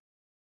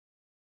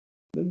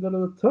 Then there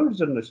are the third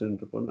generation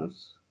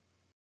entrepreneurs,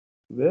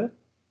 where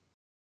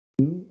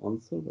you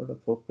also got a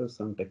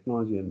focus on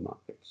technology and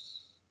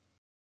markets.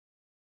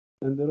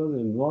 And there was the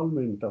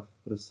involvement of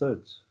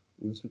research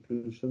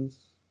institutions.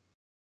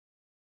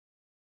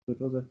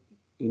 It was a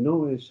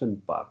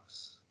innovation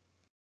parks.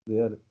 They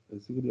are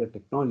basically a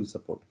technology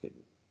support came.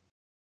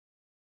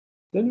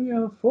 Then we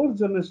have 4th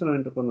generation of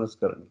entrepreneurs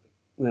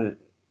currently,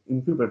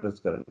 incubators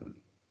currently.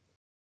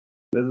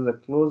 There is a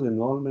close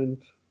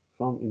involvement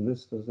from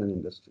investors and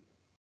industry.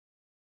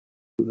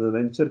 The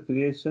venture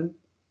creation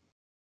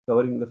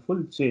covering the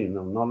full chain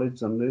of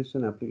knowledge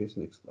generation,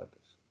 application, exploitation.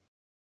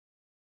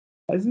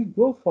 As we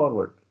go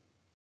forward,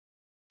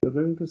 we're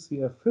going to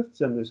see a 5th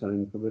generation of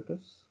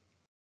incubators,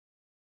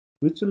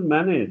 which will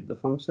manage the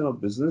function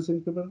of business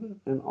incubator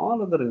and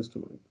all other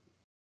instruments.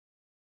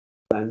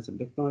 Science and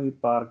technology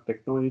park,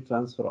 technology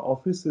transfer,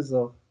 offices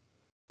of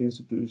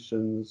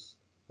institutions,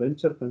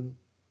 venture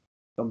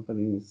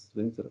companies,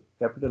 venture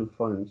capital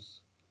funds.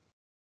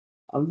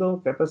 Although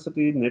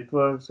capacity,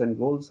 networks, and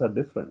goals are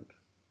different,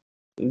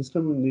 the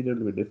instrument needed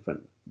will be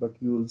different, but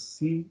you will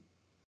see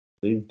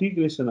the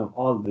integration of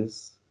all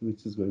this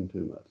which is going to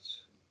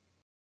emerge.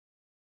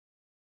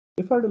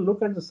 If I were to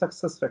look at the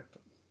success factor,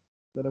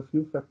 there are a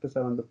few factors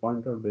I want to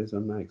point out based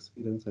on my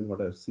experience and what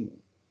I've seen.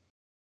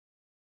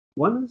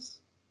 One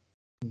is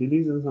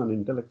diligence on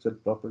intellectual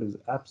property is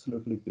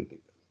absolutely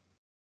critical.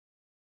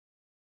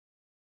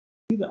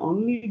 See, the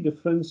only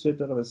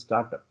differentiator of a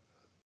startup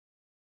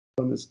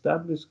from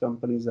established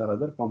companies or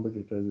other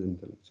competitors is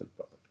intellectual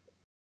property.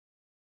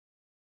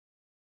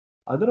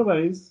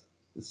 Otherwise,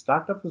 the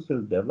startups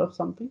will develop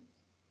something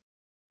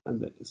and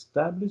the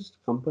established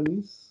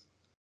companies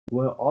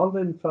who have all the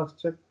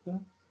infrastructure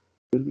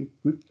will be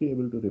quickly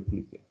able to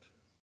replicate,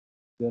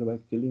 thereby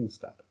killing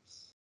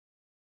startups.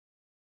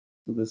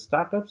 So the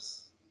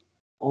startups'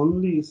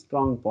 only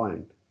strong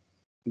point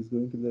is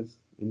going to be this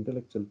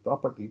intellectual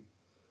property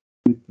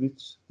with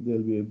which they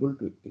will be able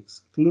to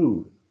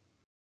exclude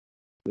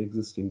the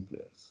existing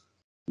players.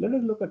 Let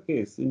us look at a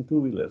case in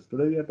two-wheelers.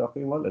 Today we are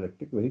talking about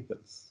electric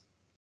vehicles.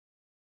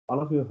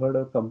 All of you have heard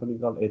of a company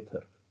called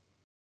Ather,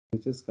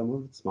 which has come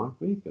up with smart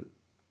vehicle.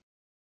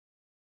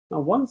 Now,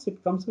 once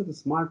it comes with the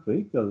smart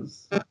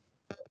vehicles, a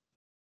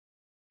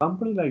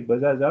company like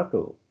Bajaj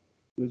Auto,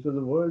 which was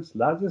the world's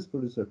largest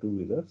producer of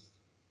two-wheelers,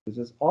 which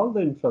has all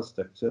the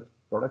infrastructure,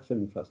 production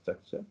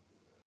infrastructure,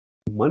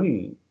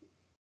 money,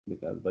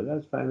 because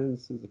Bajaj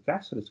Finance is a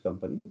cash-rich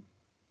company,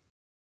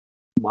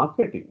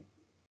 marketing,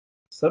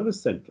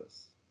 service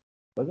centers.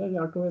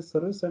 Bajaj Auto has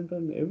service center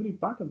in every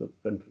part of the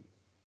country.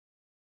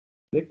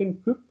 They can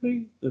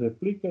quickly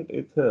replicate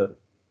Ather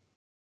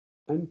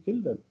and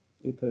kill the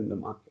Ather in the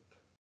market.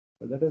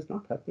 But that has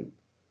not happened.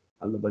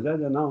 Although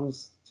Bajaj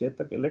announced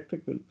Chetak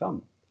Electric will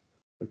come,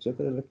 but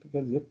Chetak Electric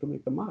has yet to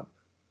make a mark.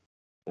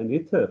 And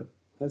Ather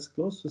has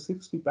close to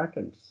 60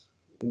 patents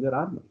in their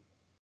armory.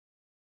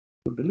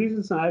 So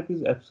diligence on IP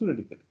is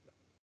absolutely critical.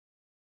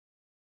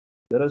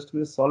 There has to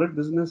be a solid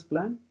business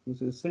plan,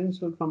 which is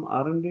essential from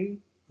R&D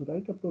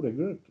right up to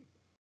regulatory.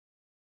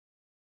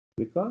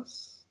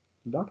 Because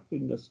a lot of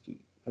industry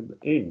at the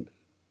end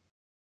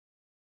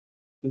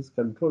is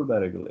controlled by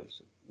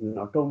regulation. In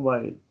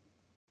automobile,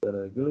 there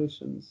are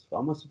regulations,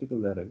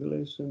 pharmaceutical, there are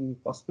regulations,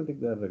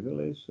 cosmetic, there are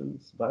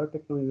regulations,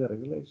 biotechnology, there are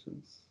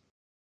regulations.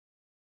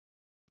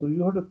 So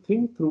you have to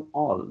think through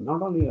all,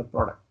 not only a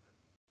product,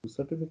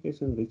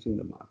 certification reaching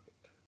the market.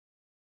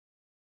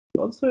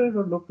 You also have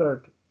to look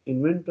at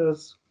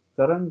inventors'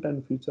 current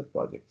and future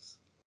projects.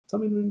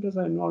 Some inventors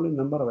are involved in a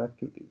number of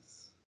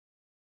activities.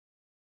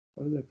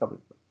 What is their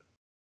commitment?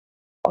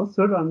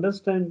 Also to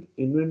understand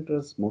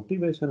inventors'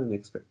 motivation and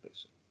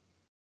expectation.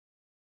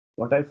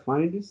 What I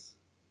find is,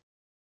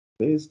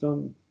 based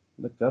on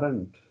the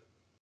current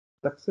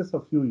success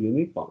of few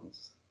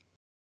unicorns,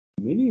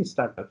 many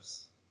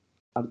startups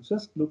are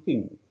just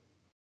working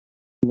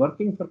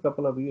for a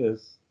couple of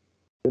years,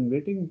 and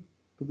waiting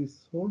to be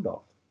sold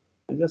off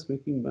and just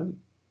making money.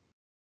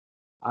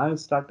 I have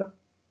startup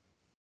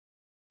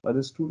by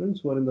the students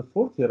who are in the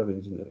 4th year of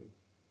engineering,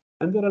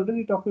 and they're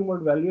already talking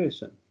about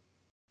valuation.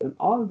 And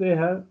all they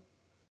have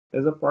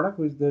is a product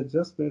which they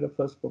just made a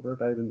first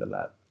prototype in the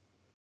lab,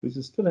 which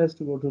still has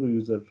to go to the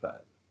user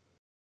trial.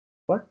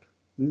 But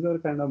these are the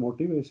kind of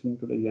motivation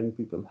today young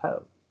people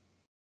have.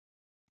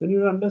 Then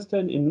you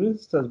understand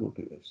investors'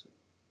 motivation.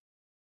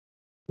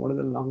 What is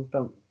the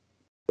long-term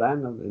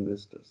plan of the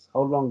investors?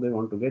 How long they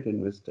want to get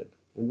invested,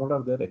 and what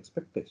are their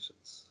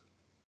expectations?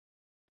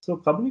 So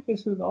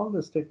communication with all the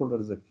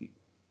stakeholders is a key.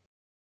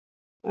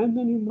 And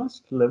then you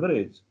must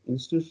leverage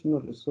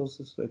institutional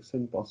resources to the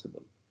extent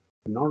possible.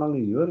 Not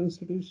only your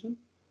institution,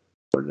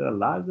 but there are a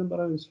large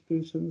number of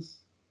institutions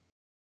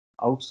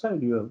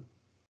outside your,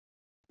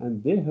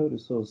 and they have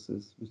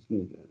resources which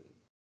need.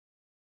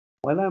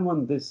 While I'm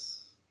on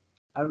this,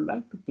 I would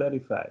like to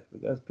clarify,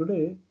 because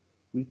today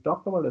we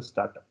talk about a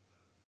startup.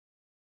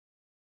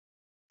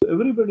 So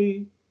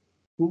everybody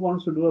who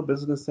wants to do a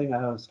business saying,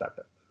 I have a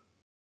startup.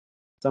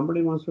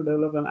 Somebody wants to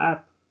develop an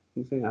app,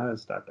 he's saying, I have a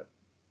startup.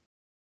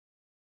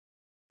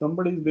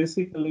 Somebody is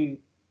basically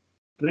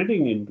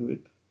trading into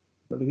it,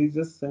 but he's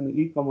just an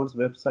e-commerce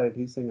website,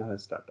 he's saying, I have a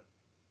startup.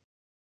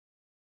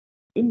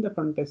 In the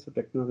context of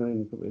technology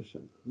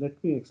incubation,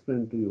 let me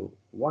explain to you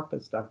what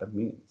a startup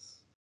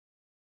means.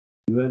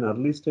 You have an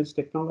early stage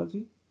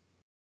technology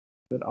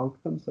where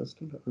outcomes are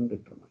still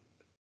undetermined.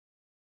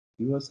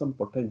 You have some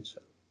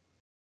potential.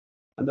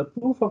 And the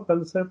proof of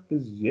concept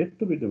is yet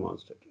to be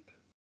demonstrated.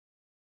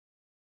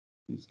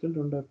 You still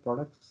don't have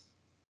products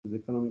that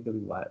is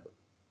economically viable.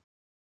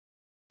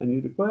 And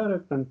you require a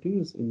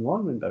continuous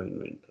involvement of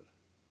inventor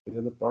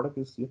because the product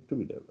is yet to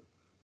be developed.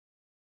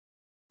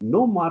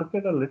 No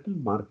market or little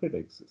market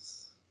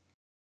exists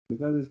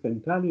because it's an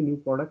entirely new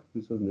product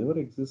which was never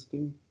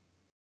existing.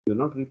 You're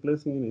not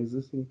replacing an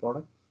existing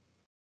product.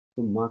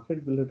 So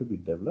market will have to be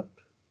developed.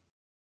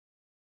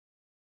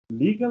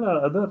 Legal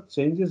or other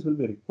changes will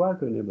be required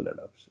to enable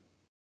adoption.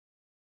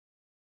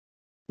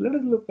 Let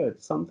us look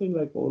at something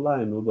like Ola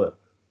and Uber.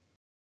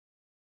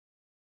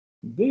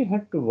 They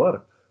had to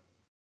work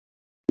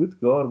with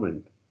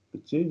government to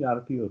change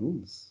RTO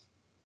rules.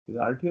 The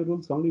RTO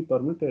rules only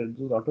permitted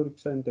those auto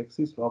rickshaw and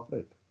taxis to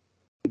operate.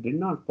 It did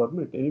not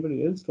permit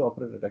anybody else to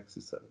operate a taxi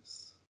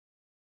service.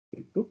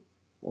 It took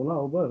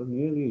Ola Uber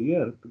nearly a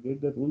year to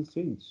get the rules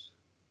changed.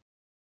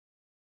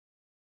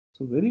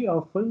 So very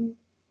often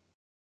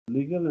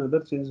legal and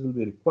other changes will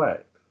be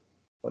required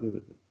for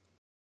everything.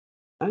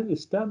 And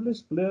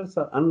established players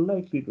are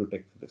unlikely to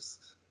take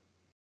risks.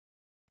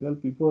 Well,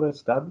 people are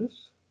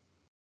established,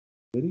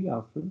 very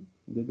often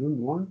they don't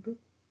want to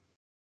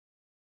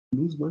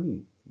lose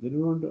money. They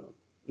don't want to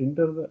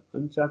enter the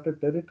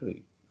uncharted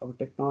territory of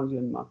technology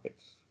and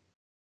markets.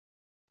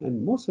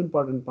 And most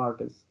important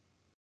part is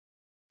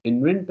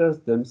inventors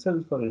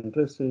themselves are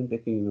interested in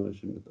taking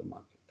innovation to the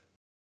market.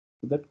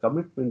 So that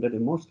commitment, that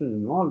emotional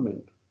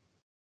involvement,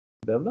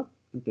 develop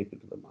and take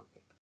it to the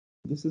market.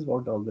 This is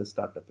what all the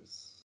startup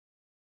is.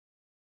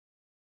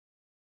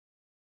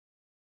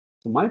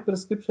 So my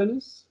prescription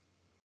is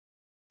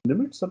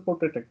limit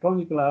supported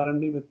technological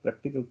R&D with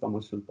practical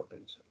commercial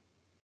potential.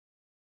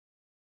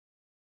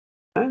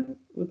 And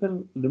with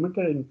a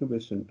limited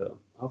incubation term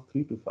of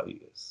 3 to 5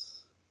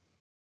 years.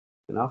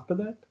 And after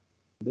that,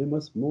 they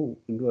must move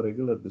into a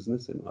regular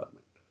business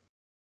environment.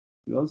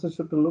 We also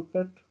should look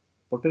at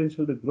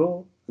potential to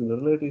grow in a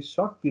relatively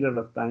short period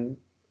of time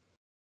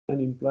and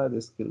employ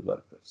the skilled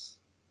workers.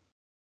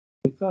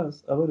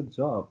 Because our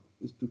job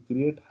is to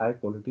create high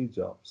quality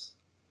jobs.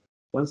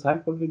 Once high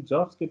quality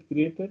jobs get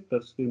created,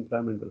 tertiary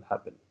employment will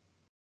happen.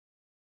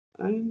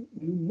 And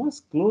you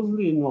must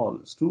closely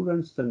involve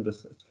students and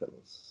research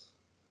fellows.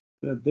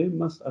 They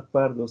must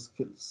acquire those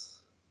skills.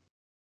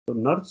 So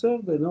nurture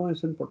the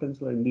innovation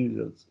potential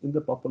individuals in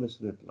the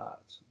population at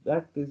large.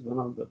 That is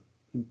one of the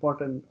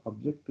important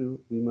objectives.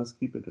 We must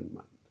keep it in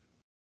mind.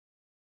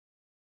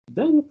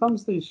 Then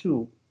comes the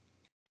issue,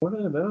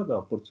 where are the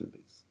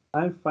opportunities?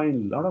 I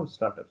find a lot of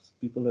startups,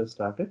 people have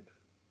started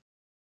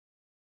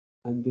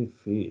and they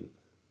fail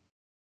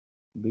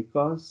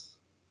because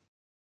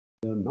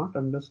they have not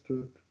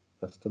understood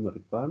customer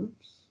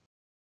requirements.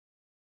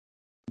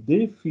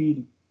 They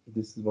feel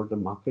this is what the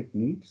market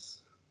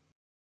needs,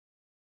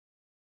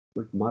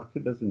 but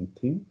market doesn't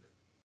think.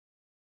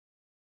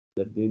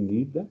 that they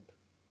need that.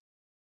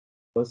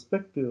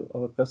 Perspective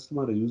of a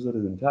customer or user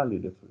is entirely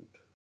different.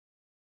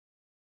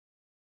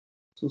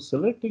 So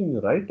selecting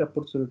the right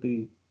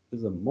opportunity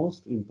is the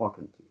most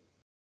important thing.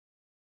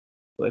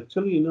 So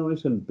actually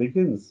innovation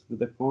begins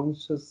with a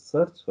conscious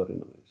search for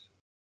innovation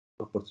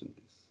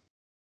opportunities.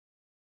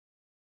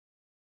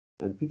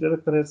 And Peter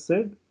Drucker has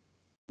said,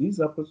 these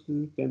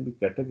opportunities can be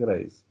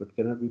categorized but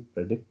cannot be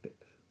predicted.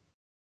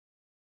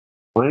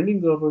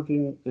 Finding the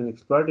opportunity and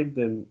exploiting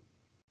them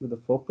with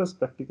a focused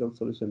practical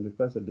solution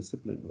requires a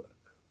disciplined work.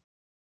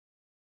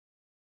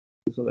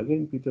 This was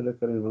again Peter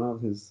Drucker in one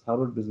of his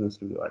Harvard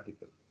Business Review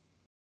articles.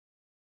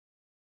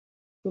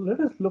 So let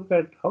us look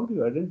at how do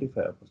you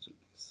identify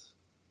opportunities.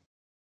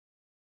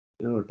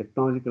 In our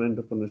technological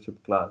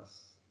entrepreneurship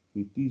class,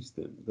 we teach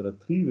them there are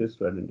 3 ways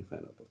to identify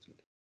an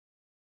opportunity: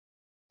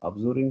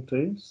 observing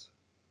trends,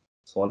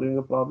 solving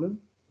a problem,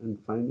 and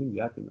finding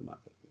gap in the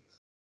marketplace.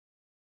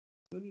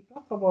 When we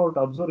talk about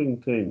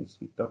observing trends,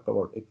 we talk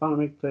about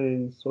economic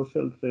trends,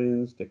 social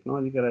trends,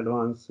 technological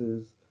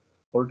advances,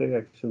 political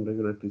action,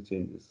 regulatory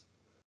changes.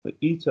 So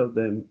each of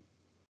them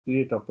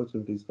create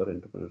opportunities for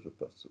entrepreneurs to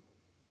pursue.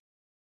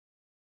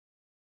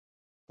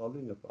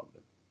 Solving a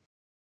problem.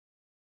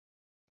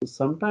 So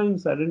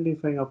sometimes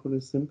identifying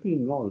opportunities simply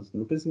involves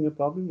noticing a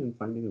problem and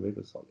finding a way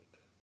to solve it.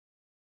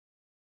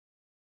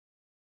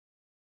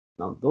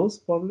 Now those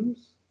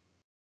problems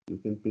you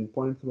can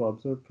pinpoint through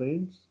observed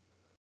trends,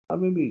 or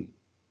maybe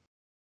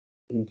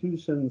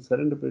intuition,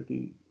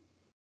 serendipity.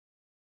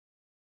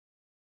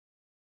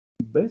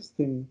 The best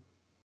thing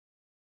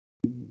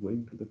is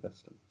going to the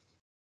customers,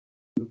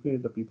 looking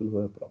at the people who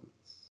have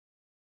problems.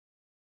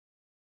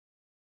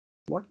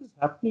 What is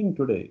happening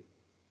today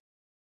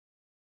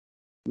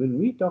when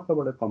we talk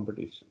about a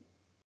competition?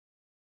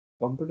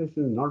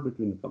 Competition is not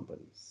between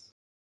companies.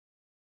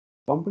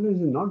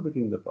 Competition is not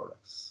between the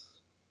products.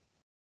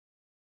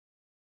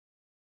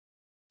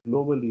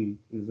 Globally,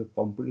 it is a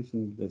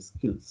competition with the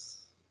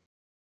skills.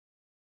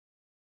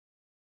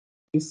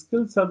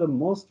 Skills are the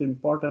most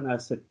important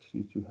asset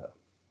which you have.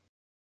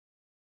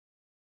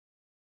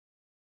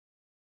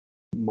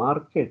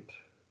 Market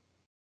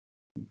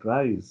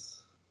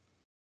drives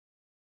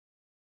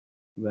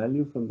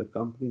value from the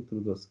company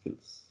through those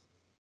skills.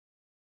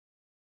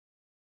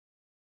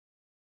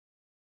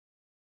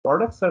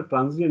 Products are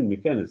transient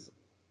mechanism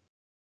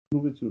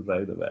through which you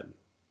drive the value.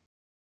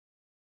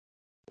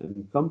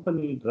 And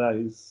company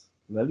drives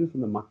value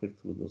from the market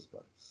through those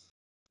products,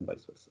 and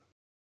vice versa.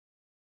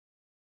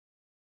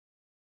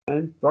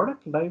 And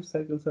product life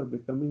cycles are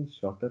becoming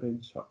shorter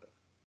and shorter.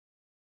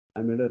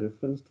 I made a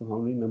reference to how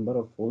many number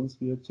of phones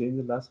we have changed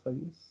in the last 5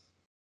 years.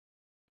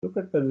 Look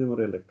at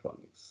consumer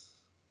electronics.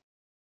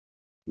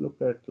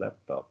 Look at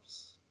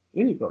laptops.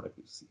 Any product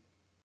you see.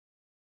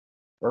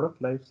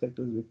 Product life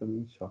cycle is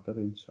becoming shorter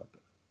and shorter.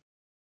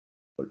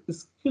 But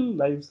skill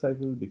life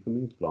cycle is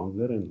becoming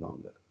longer and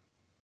longer.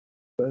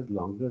 It requires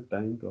longer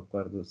time to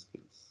acquire those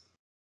skills.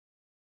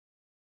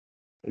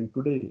 And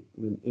today,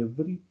 when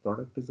every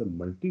product is a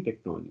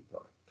multi-technology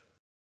product,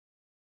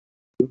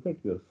 look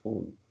at your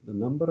phone, the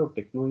number of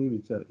technology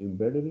which are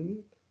embedded in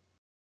it.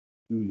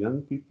 You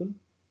young people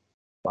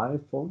buy a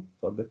phone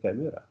for the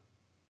camera.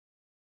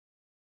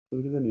 So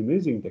it is an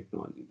amazing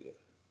technology there.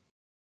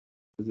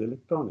 There's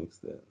electronics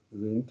there,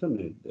 there's the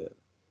internet there,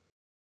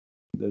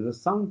 there's a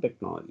sound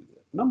technology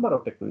there, number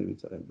of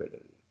technologies which are embedded in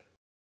it.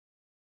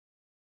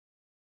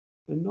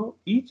 And now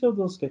each of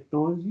those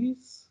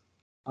technologies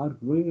are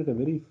growing at a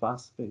very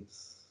fast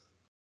pace.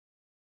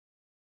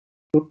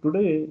 So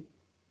today,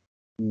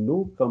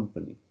 no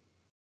company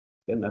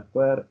can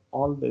acquire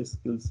all their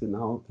skills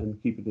in-house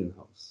and keep it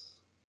in-house.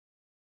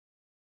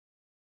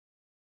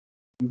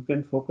 You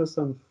can focus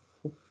on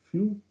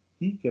few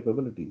key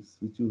capabilities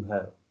which you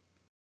have.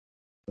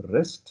 The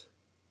rest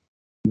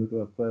you have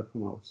to acquire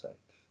from outside.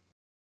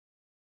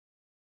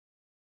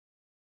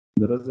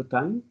 There was a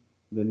time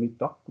when we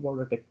talked about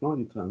a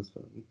technology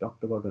transfer. We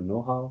talked about a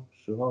know-how,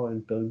 show-how,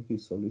 and turnkey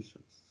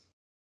solutions.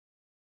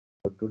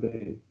 But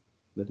today,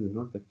 that is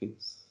not the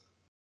case.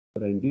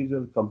 There are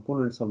individual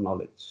components of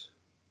knowledge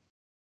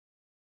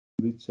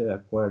which are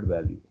acquired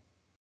value.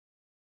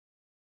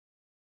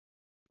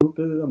 So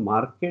there is a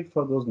market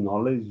for those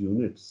knowledge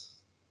units,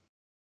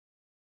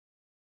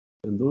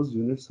 and those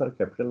units are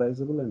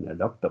capitalizable and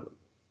adaptable.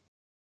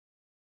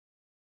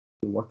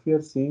 So what we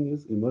are seeing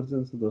is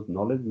emergence of those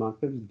knowledge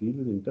markets deal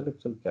with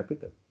intellectual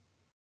capital.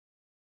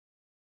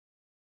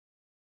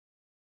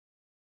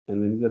 And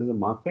when there is a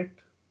market,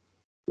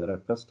 there are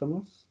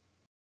customers,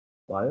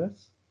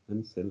 buyers,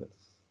 and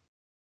sellers.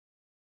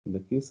 In the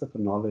case of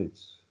knowledge,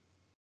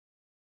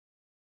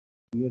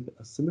 we had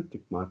a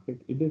symmetric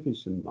market,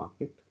 inefficient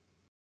market.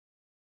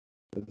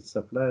 The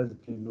suppliers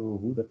didn't know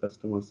who the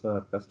customers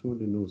are, customers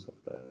didn't know who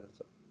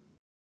suppliers are.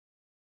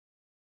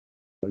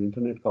 But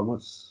internet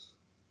commerce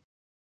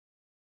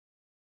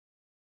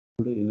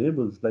today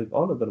enables, like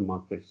all other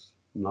markets,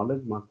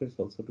 knowledge markets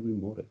also to be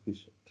more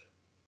efficient.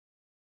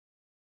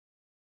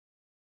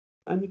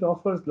 And it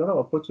offers a lot of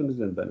opportunities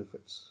and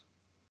benefits.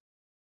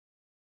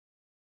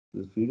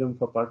 There's freedom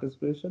for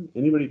participation.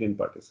 Anybody can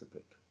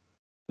participate.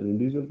 An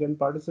individual can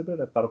participate,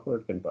 a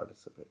corporate can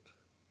participate.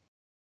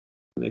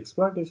 And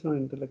exploitation of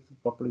intellectual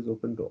property is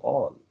open to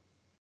all.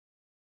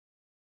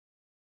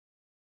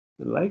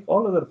 And like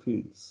all other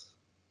fields,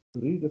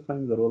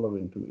 redefines the role of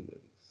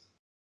intermediaries.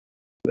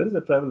 Where is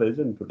a travel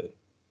agent today?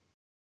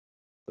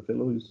 The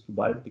fellow who used to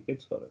buy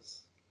tickets for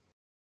us.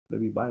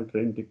 We buy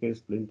train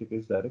tickets, plane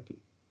tickets directly.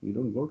 We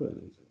don't go to an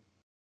agent.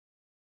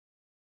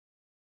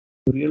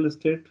 Real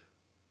estate,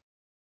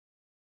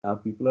 our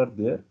people are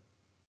there,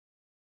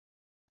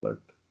 but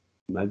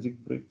magic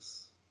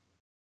bricks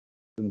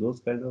and those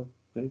kind of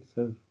things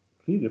have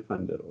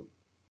redefined their role.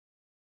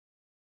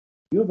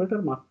 You have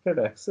better market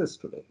access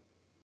today.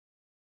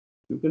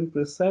 You can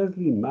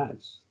precisely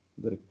match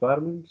the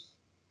requirements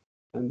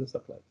and the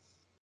supplies.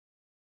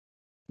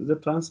 There's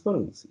a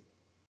transparency.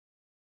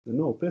 There's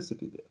no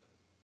opacity there.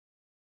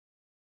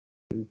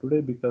 And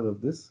today, because of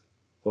this,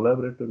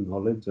 collaborative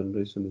knowledge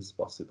generation is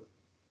possible.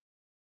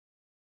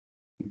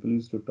 People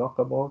used to talk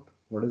about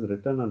what is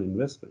return on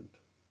investment.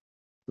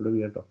 Today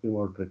we are talking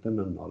about return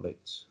on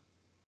knowledge.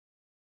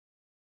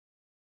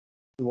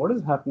 So what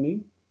is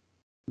happening?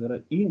 There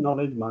are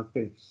e-knowledge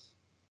markets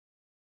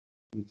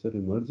which are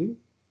emerging,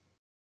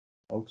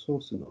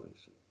 outsource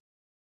innovation.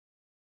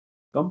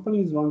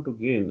 Companies want to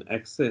gain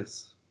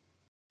access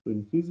to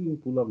increasing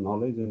pool of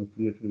knowledge and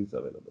creativity is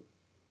available.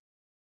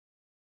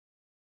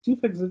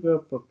 Chief Executive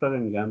of Procter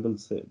 & Gamble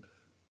said,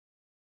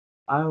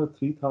 I have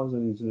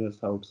 3,000 engineers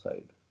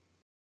outside.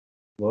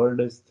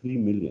 World is 3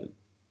 million.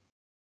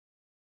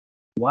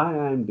 Why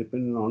I am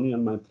dependent only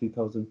on my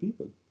 3,000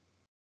 people?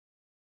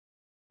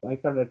 Why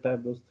can't I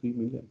tap those 3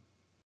 million?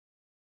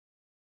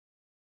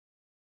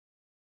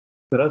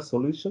 There are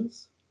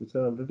solutions which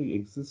are already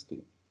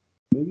existing,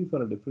 maybe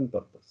for a different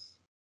purpose.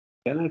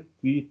 Can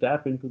we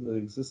tap into the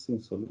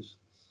existing solutions?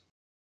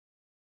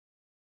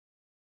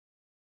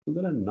 So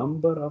there are a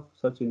number of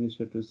such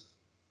initiatives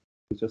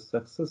which have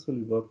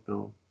successfully worked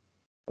now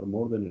for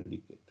more than a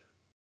decade.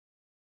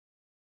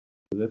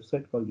 A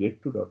website called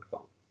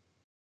yet2.com.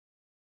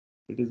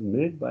 It is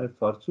made by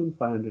Fortune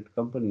 500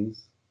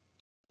 companies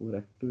who are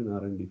active in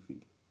R&D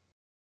field.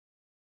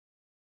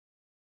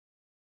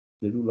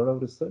 They do a lot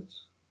of research.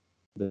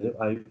 They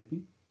have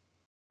IP.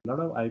 A lot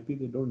of IP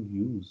they don't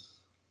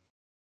use.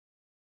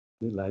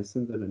 They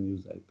license and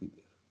unused IP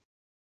there.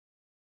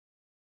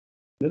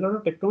 There are a lot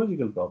of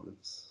technological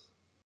problems.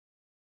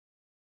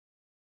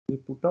 They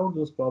put out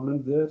those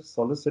problems there,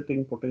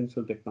 soliciting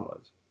potential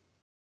technology.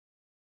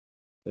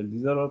 And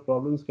these are our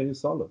problems, can you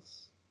solve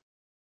us?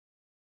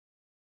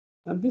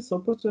 And these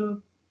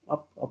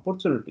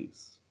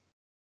opportunities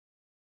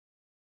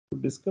to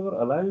discover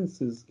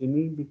alliances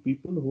in with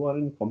people who are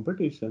in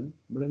competition,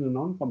 but in a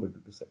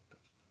non-competitive sector.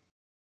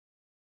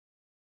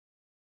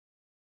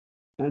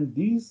 And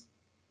these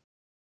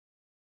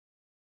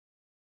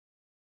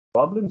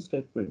problem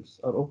statements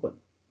are open.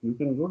 You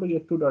can go to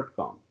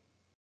yet2.com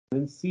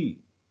and see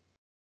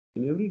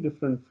in every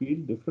different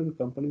field, different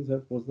companies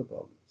have posed the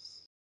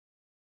problems.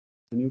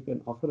 And you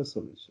can offer a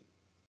solution.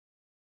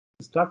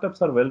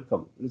 Startups are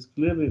welcome. It is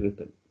clearly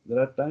written. There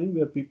are times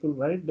where people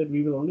write that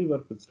we will only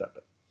work with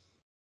startups.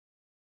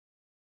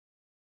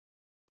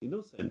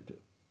 Innocent.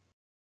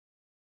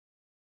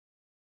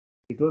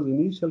 It was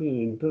initially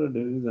an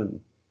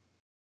inter-division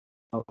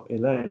of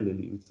Eli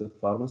Lilly, which is a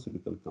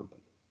pharmaceutical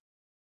company.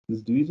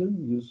 This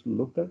division used to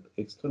look at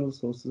external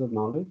sources of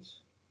knowledge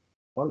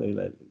called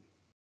Eli Lilly.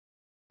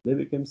 They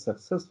became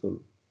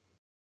successful.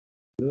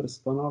 They were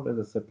spun out as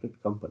a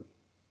separate company.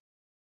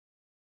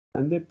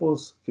 And they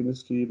pose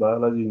chemistry,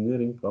 biology,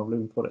 engineering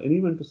problem for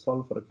anyone to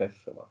solve for a cash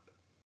reward.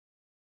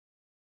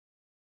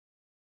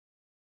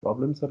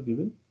 Problems are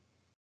given,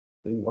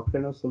 saying what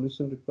kind of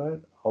solution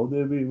required, how they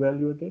will be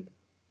evaluated,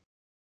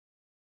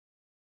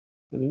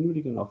 and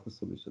anybody can offer a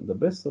solution. The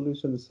best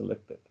solution is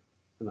selected,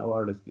 an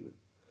award is given.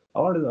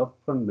 Award is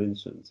upfront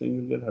mentioned, saying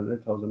you'll get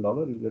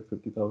 $100,000, you'll get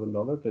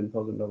 $50,000,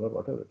 $10,000,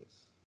 whatever it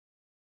is.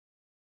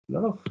 A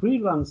lot of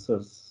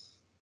freelancers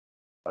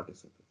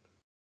participate.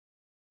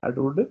 At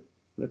URDIP,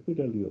 let me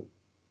tell you,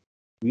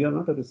 we are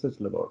not a research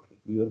laboratory.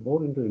 We are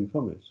more into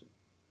information.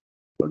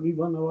 But we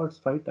won awards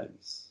 5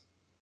 times.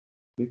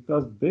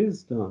 Because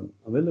based on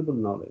available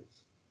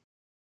knowledge,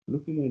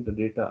 looking at the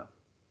data,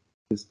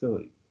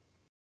 discovery,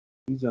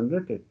 we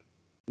generated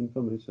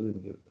information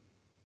and gave them.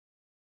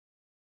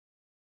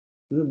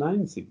 This is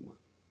 9 Sigma,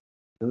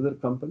 another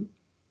company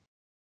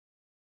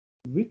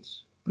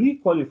which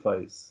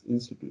pre-qualifies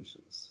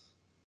institutions.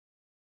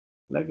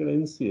 Like at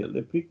NCL,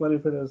 they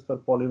pre-qualified us for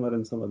polymer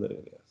and some other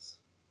areas.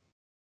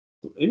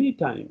 So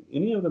anytime,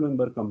 any of the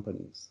member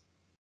companies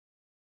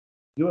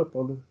give a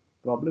problem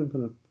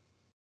for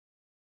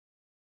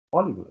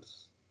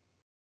polymers,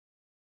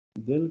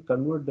 they'll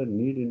convert their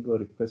need into a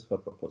request for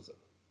proposal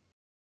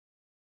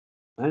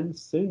and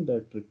send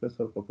that request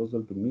for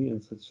proposal to me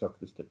and such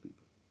shortlisted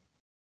people.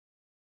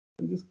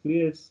 And this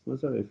creates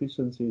much of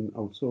efficiency in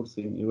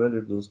outsourcing,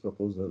 evaluate those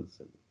proposals.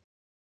 And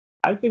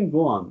I can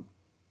go on.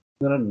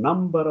 There are a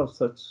number of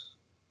such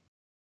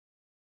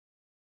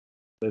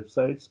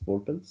websites,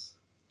 portals.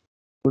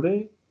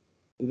 Today,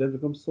 it has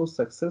become so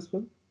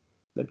successful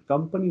that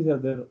companies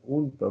have their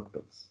own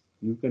portals.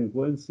 You can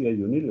go and see a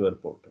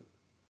Unilever portal.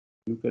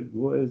 You can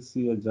go and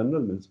see a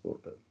General Mills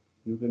portal.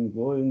 You can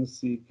go and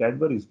see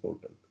Cadbury's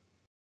portal.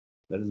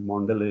 That is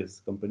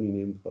Mondelez, company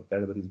name for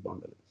Cadbury's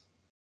Mondelez.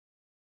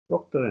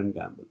 Procter and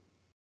Gamble.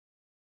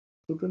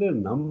 So today, a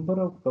number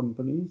of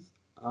companies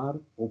are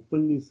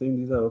openly saying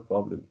these are our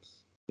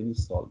problems. Can you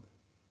solve them?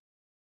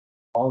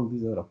 All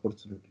these are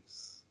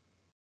opportunities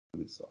to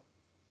be solved.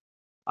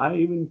 I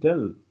even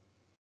tell,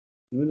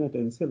 even at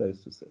NCL, I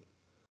used to say,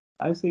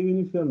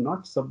 even if you are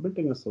not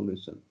submitting a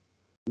solution,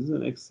 this is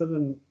an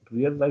excellent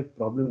real life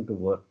problem to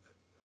work,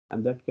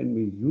 and that can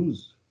be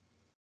used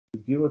to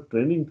give a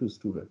training to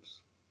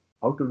students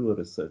how to do a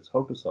research,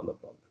 how to solve a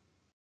problem.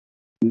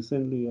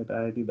 Recently at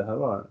IIT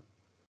Dharwad,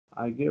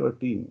 I gave a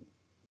team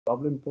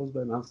problem posed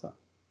by NASA.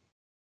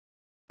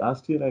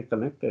 Last year, I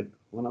connected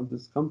one of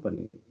this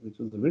company, which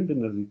was a wind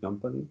energy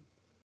company,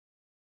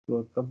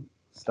 to a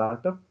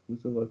startup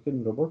which was working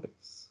in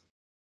robotics.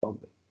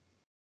 Bombay.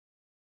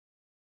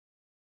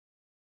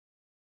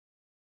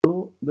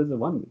 So there's a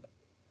one.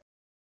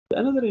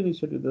 Another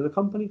initiative, there's a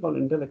company called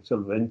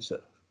Intellectual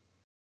Venture,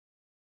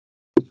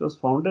 which was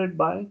founded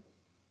by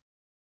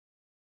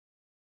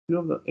few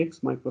of the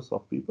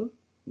ex-Microsoft people,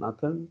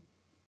 Nathan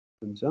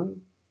and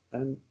Jung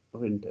and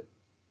Intel.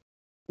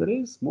 There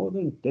is more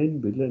than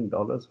 $10 billion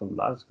from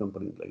large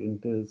companies like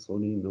Intel,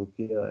 Sony,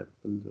 Nokia,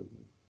 Apple,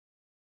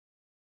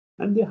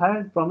 and they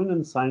hired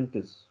prominent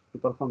scientists to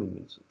perform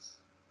inventions.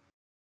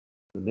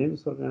 The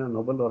names were kind of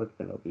Nobel laureate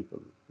kind of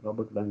people,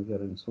 Robert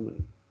Langer and so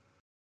many.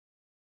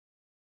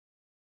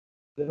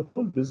 Their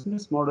whole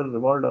business model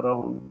revolved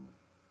around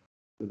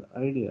the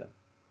idea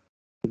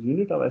that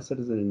unit of asset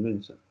is an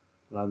invention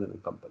rather than a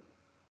company.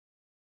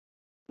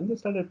 And they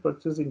started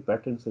purchasing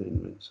patents and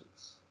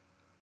inventions.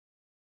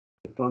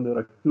 Later on, they were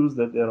accused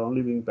that they are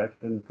only being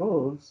patent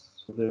trolls,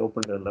 so they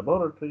opened a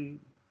laboratory.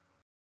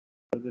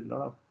 They did a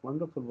lot of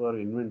wonderful work,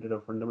 invented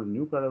a fundamental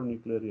new kind of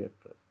nuclear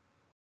reactor.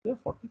 There are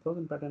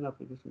 40,000 patent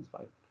applications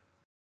filed.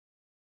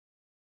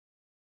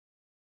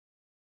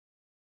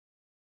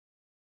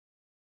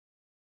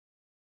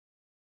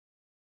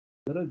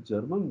 There are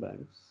German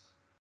banks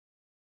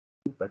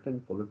who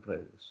patent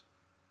collateralization.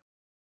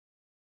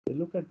 They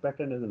look at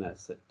patent as an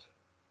asset.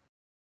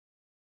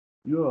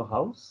 You have a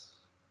house,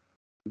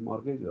 you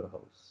mortgage your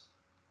house,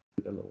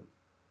 you take a loan.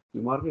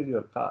 You mortgage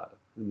your car,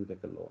 and you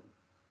take a loan.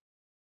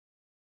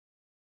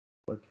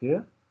 But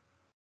here,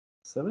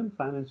 7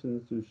 financial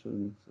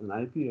institutions, an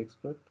IP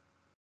expert,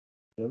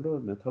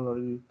 developed a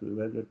methodology to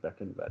evaluate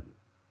patent value.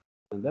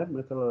 And that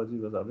methodology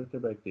was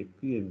audited by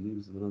KPMG,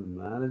 which is one of the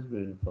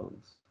management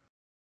firms.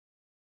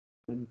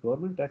 And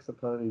government tax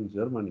authority in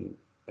Germany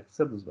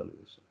accept this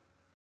valuation.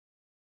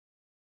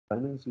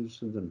 Financial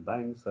institutions and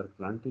banks are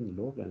granting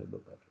low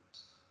gallible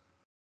patents.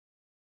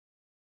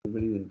 If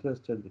anybody is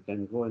interested, they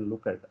can go and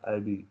look at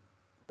IB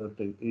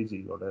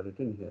AG, what I have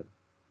written here,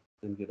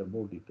 and get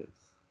more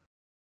details.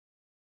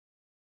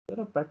 There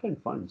are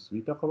patent funds.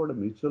 We talk about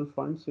mutual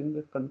funds in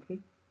the country,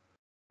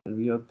 and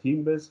we have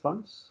theme-based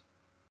funds.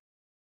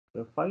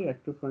 There are 5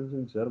 active funds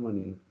in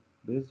Germany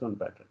based on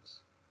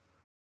patents.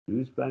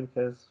 Swiss Bank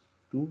has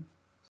 2,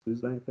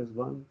 Swiss Bank has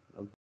 1.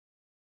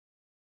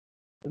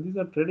 And these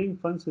are trading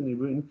funds and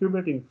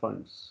incubating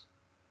funds.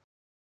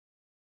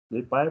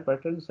 They buy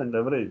patents and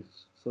leverage,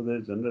 so they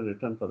generate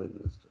return for the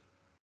investor.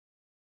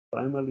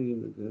 Primarily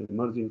in the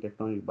emerging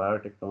technology,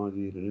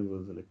 biotechnology,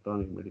 renewables,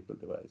 electronic medical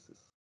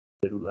devices.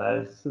 They do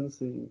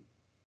licensing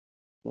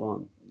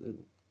on.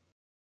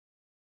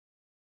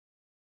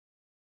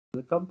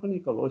 The company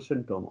called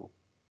Ocean Tomo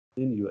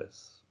in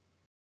US.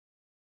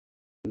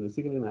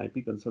 Basically an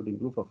IP consulting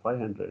group of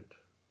 500.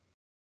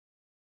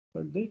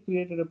 But they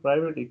created a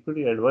private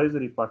equity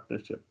advisory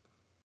partnership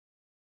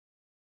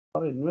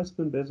for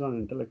investment based on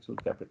intellectual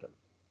capital.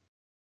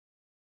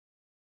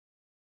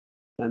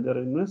 And their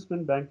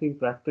investment banking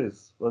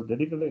practice was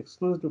dedicated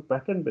exclusively to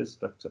patent-based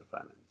structured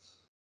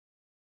finance.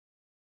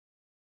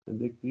 And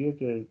they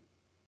created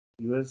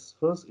US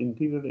first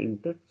integrated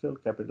intellectual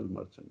capital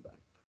merchant bank.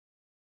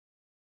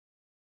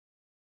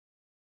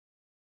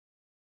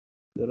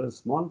 There was a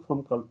small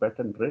firm called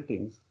Patent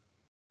Ratings,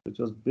 which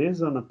was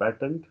based on a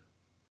patent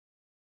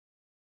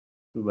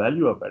to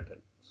value a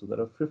patent. So there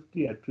are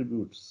 50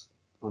 attributes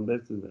on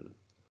basis.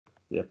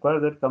 They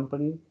acquired that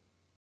company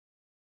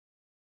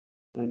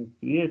and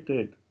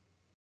created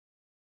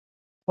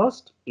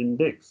first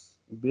index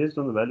based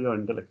on the value of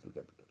intellectual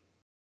capital.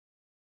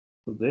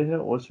 So they have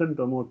Ocean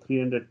Tomo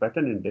 300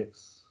 patent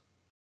index,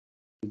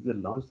 which they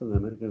launched on the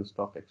American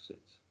Stock Exchange.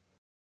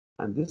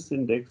 And this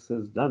index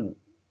has done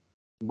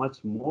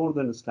much more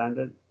than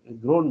standard,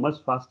 grown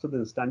much faster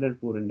than Standard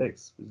Poor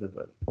Index, which is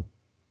well.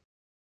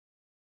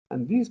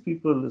 And these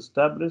people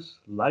establish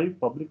live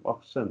public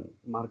auction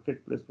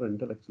marketplace for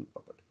intellectual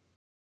property.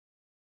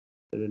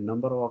 There are a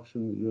number of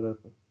auctions in Europe,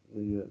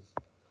 in the US.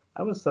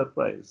 I was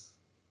surprised.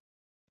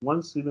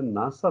 Once even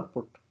NASA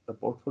put a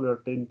portfolio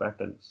of 10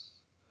 patents,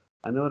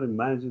 I never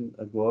imagined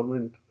a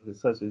government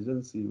research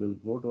agency will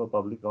go to a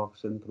public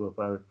auction through a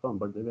private firm,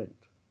 but they went.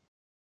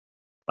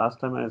 Last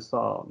time I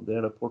saw, they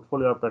had a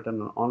portfolio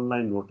pattern on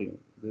online voting.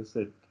 They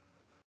said,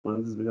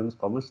 when this becomes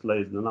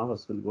commercialized, none of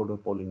us will go to a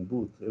polling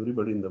booth.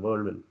 Everybody in the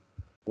world will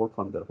vote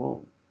from their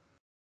home.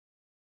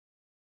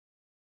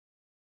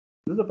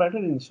 This is a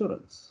patent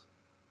insurance.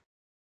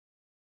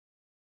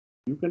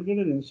 You can get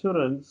an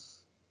insurance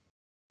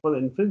for the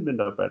infringement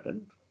of a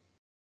patent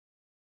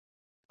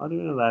or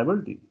even a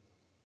liability,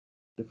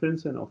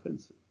 defense and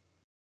offensive.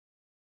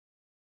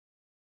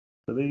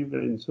 The way you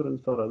get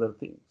insurance for other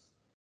things.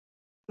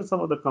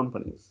 Some of the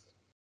companies,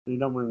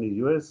 predominantly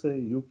USA,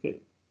 UK,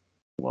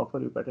 who offer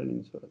you patent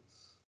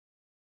insurance.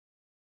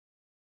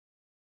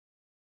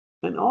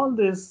 And all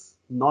these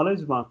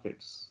knowledge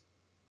markets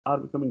are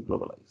becoming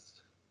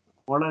globalized.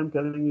 What I'm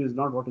telling you is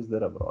not what is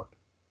there abroad.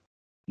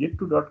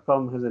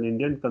 Yet2.com has an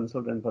Indian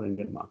consultant for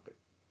Indian market.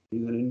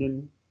 He's an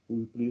Indian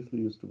who previously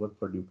used to work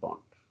for DuPont.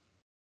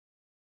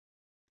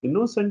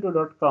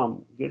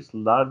 Innocento.com gets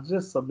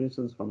largest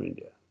submissions from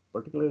India,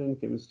 particularly in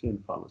chemistry and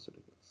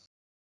pharmaceuticals.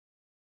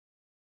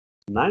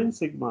 9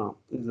 Sigma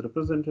is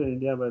represented in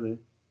India by the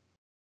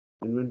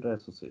Inventor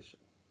Association.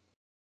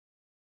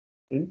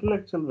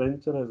 Intellectual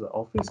Venture has an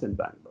office in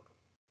Bangalore.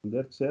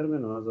 Their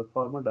chairman was a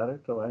former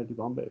director of IIT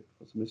Bombay,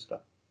 Professor Mishra.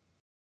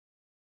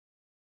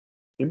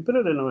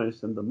 Imperial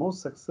Innovation, the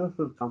most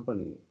successful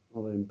company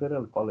of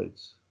Imperial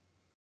College,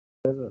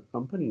 has a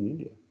company in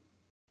India,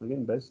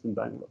 again based in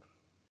Bangalore.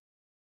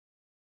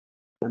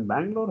 And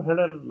Bangalore had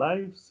a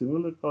live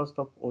similar cost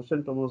of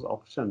Ocean Tomorrow's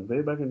auction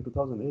way back in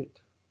 2008.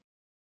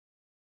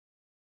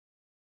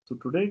 So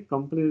today,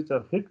 companies which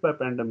are hit by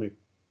pandemic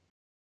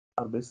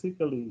are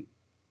basically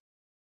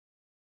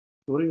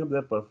storing up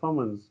their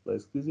performance by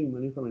squeezing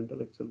money from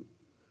intellectual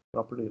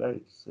property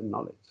rights and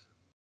knowledge.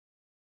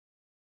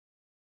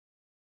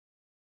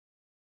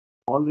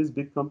 All these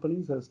big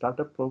companies have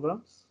startup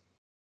programs.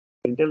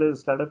 Intel has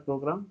a startup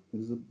program.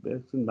 This is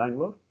based in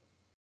Bangalore.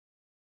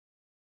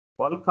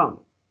 Qualcomm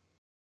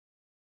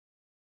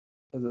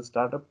has a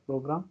startup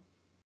program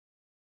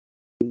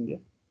in India.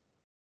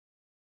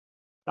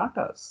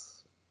 Tata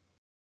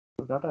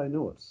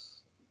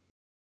Innoverse,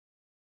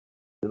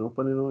 an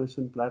open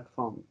innovation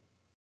platform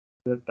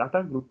where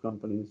Tata Group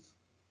companies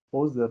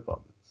pose their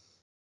problems.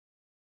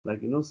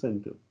 Like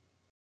Innocento,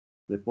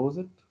 they pose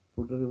it,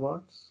 put the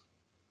rewards.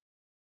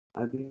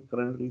 I think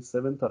currently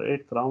 7th or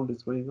 8th round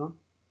is going on.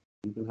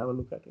 You can have a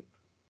look at it.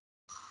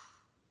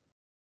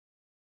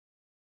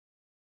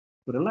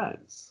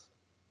 Reliance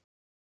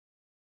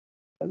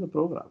has a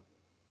program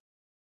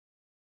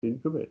to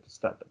incubate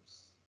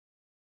startups,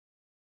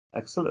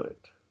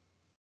 accelerate.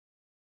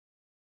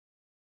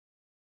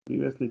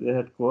 Previously they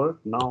had cohort,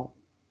 now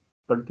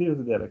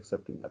continuously they are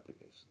accepting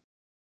applications.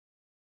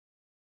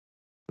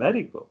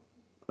 Marico,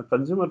 a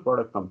consumer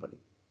product company,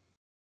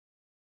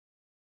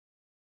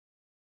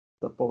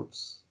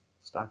 supports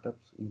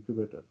startups,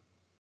 incubator.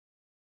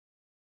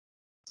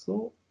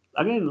 So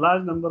again,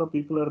 large number of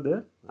people are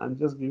there. I'm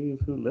just giving you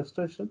a few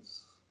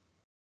illustrations.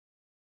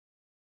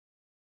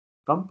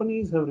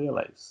 Companies have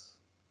realized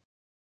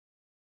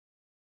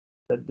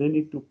that they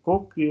need to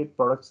co-create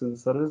products and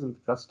services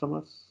with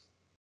customers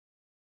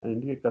and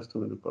integrate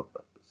customer into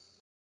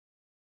practice.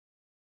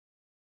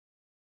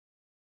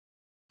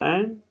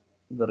 And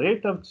the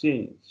rate of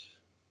change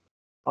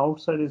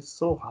outside is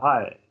so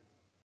high,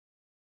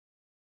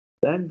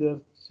 then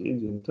they'll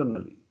change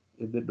internally.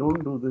 If they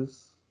don't do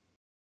this,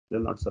 they'll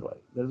not survive.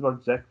 That's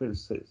what Jack Welch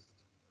says.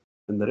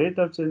 When the rate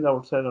of change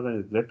outside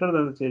is greater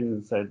than the change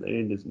inside, the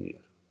end is near.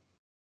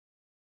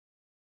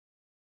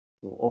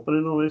 So open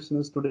innovation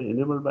is today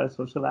enabled by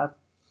social apps,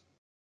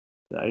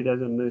 the idea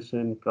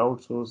generation,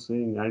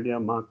 crowdsourcing, idea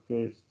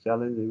markets,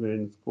 challenge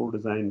events,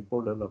 co-design,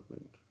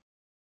 co-development.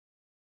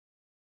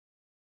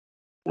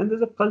 And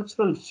there's a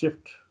cultural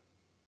shift.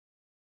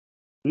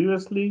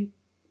 Previously,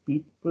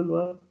 people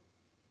were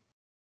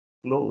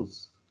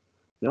close.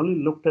 They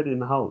only looked at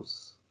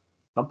in-house.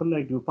 Company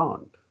like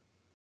DuPont,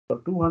 for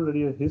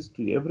 200-year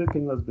history,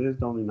 everything was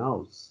based on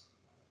in-house.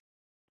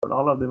 But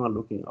all of them are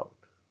looking out.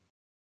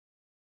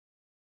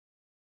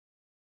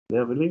 They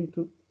are willing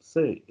to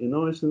say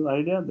innovation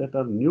ideas that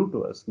are new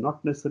to us,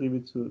 not necessarily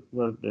which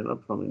were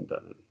developed from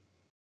internally.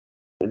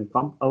 And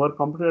our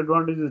competitive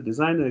advantage is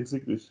design and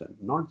execution,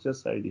 not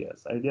just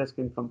ideas. Ideas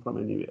can come from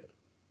anywhere.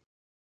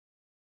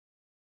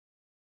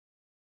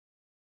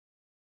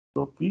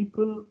 So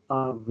people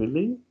are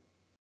willing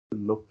to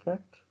look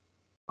at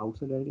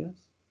outside ideas,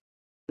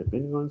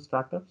 depending on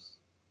startups.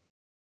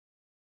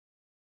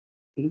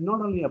 It is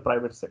not only a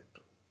private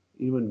sector,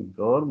 even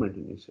government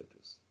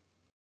initiatives.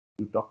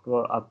 You talked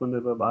about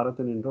Atmanirbhar Bharat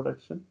in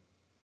introduction.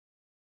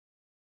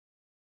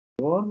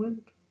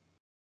 Government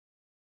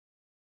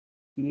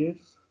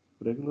creates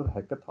regular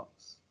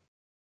hackathons.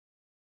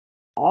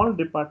 All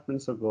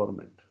departments of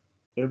government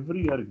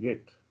every year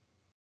get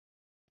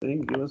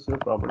saying, give us your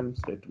problem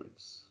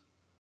statements.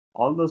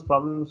 All those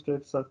problem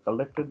statements are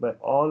collected by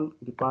all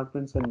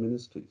departments and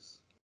ministries.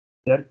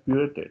 They are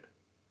curated.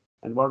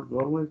 And what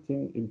government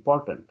thinks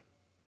important,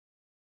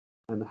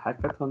 and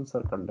hackathons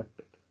are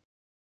conducted.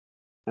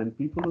 And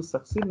people who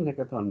succeed in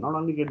hackathon not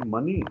only get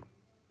money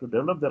to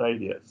develop their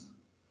ideas.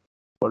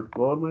 But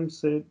government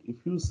said, if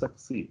you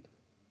succeed,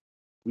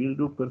 we'll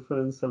do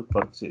preferential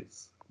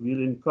purchase. We'll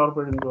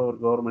incorporate into our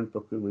government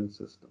procurement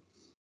systems.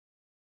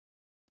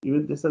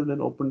 Even this has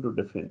been open to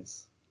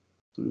defense.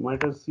 So you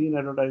might have seen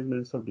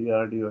advertisements of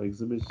DRDO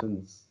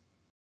exhibitions,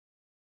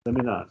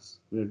 seminars,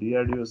 where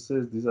DRDO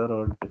says these are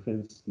our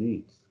defense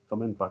needs,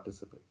 come and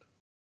participate.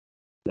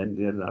 Then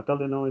there's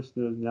Atal Innovation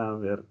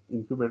Yojana, where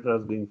incubator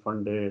is being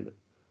funded.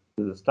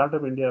 There's a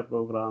Startup India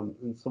program,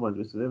 and so much,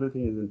 which is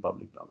everything is in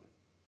public domain.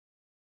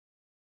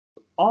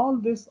 All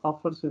this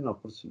offers an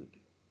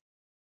opportunity.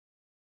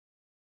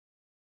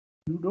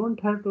 You don't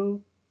have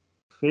to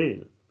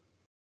fail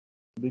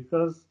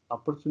because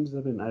opportunities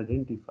have been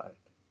identified.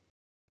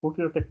 Put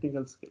your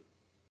technical skill.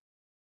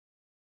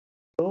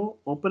 So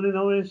open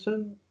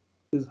innovation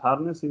is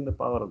harnessing the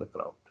power of the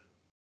crowd.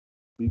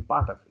 Be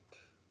part of it.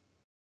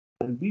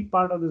 And be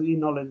part of the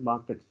e-knowledge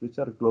markets, which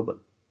are global,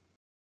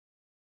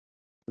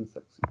 and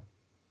succeed.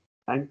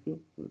 Thank you.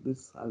 With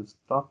this, I'll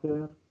stop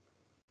here.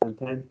 And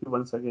thank you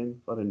once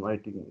again for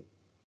inviting me.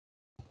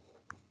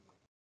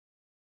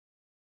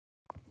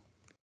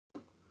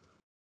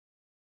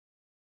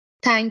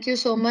 Thank you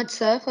so much,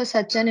 sir, for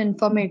such an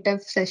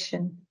informative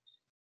session.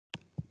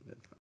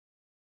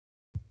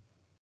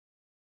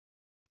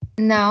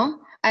 Now,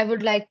 I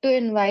would like to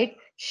invite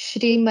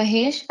Shri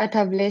Mahesh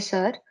Athavale,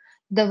 sir,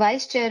 the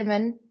Vice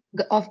Chairman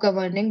of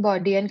Governing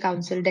Body and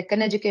Council,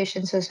 Deccan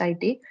Education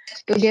Society,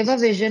 to give a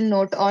vision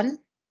note on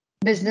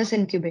Business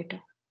Incubator.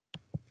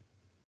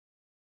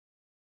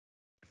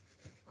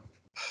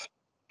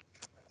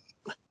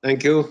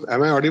 Thank you.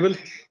 Am I audible?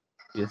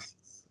 Yes.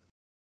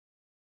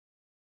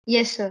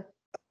 Yes, sir.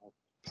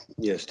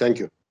 Yes, thank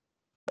you.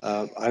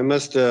 I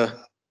must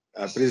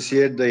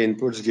appreciate the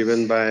inputs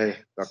given by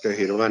Dr.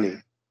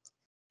 Hirwani,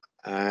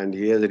 and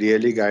he has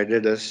really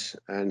guided us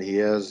and he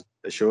has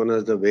shown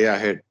us the way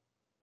ahead,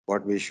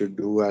 what we should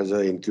do as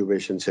an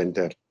incubation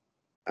center,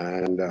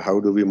 and how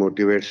do we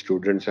motivate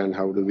students and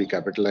how do we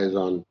capitalize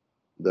on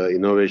the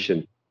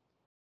innovation.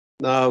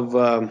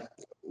 Now,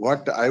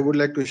 what I would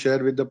like to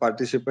share with the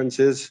participants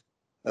is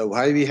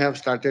why we have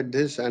started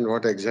this and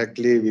what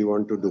exactly we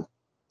want to do.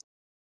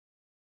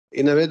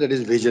 In a way, that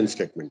is vision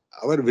statement.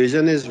 Our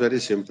vision is very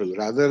simple.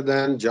 Rather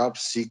than job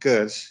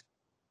seekers,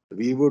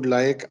 we would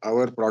like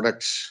our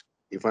products,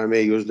 if I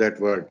may use that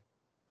word,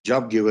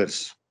 job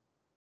givers.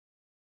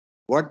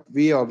 What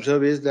we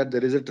observe is that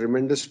there is a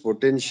tremendous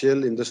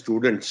potential in the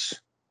students,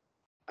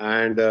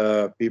 and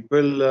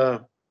people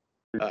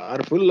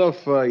are full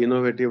of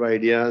innovative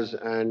ideas,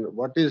 and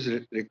what is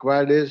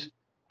required is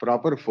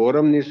proper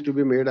forum needs to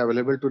be made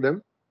available to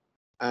them,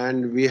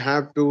 and we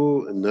have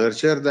to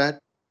nurture that.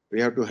 We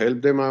have to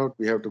help them out.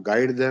 We have to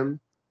guide them,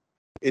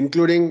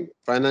 including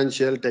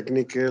financial,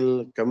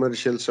 technical,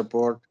 commercial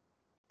support.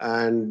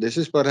 And this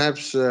is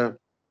perhaps the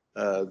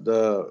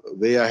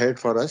way ahead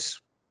for us.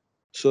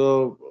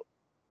 So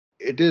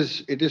it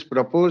is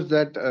proposed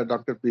that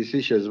Dr. P.C.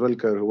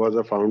 Shejwalkar, who was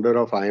a founder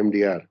of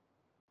IMDR,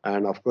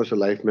 and of course a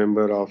life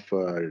member of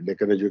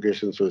Deccan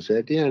Education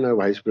Society and a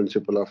vice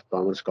principal of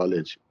Commerce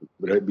College,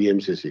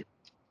 BMCC,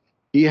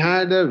 he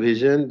had a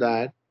vision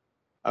that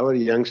our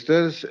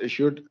youngsters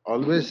should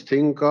always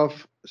think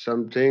of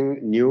something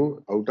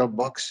new, out of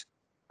box,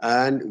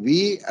 and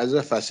we as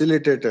a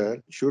facilitator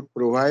should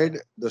provide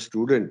the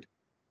student,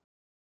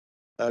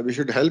 we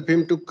should help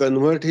him to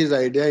convert his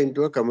idea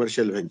into a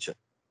commercial venture.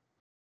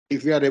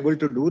 If we are able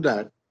to do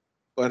that,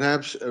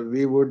 perhaps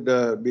we would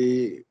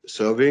be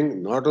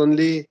serving not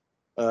only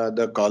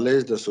the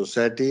college, the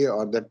society,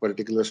 or that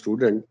particular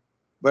student,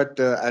 but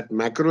at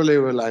macro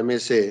level, I may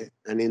say,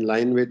 and in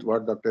line with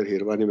what Dr.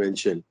 Hirwani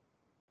mentioned,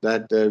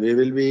 that we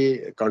will be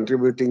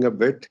contributing a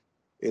bit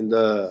in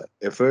the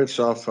efforts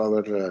of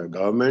our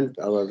government,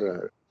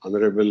 our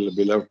Honorable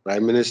beloved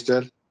Prime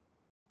Minister,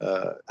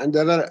 and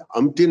there are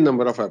umpteen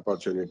number of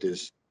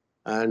opportunities.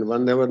 And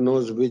one never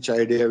knows which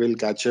idea will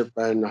catch up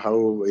and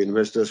how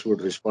investors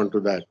would respond to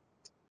that.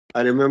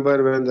 I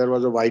remember when there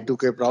was a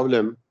Y2K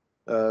problem,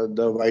 the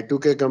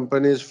Y2K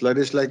companies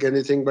flourished like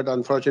anything, but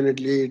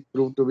unfortunately it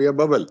proved to be a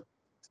bubble.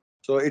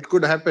 So it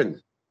could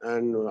happen.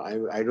 And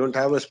I don't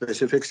have a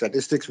specific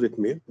statistics with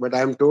me, but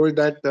I'm told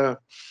that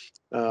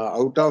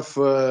out of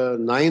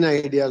 9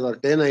 ideas or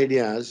 10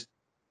 ideas,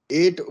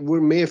 8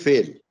 may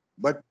fail,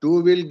 but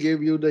 2 will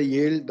give you the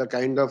yield, the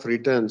kind of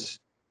returns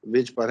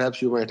which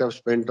perhaps you might have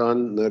spent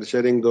on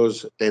nurturing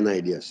those 10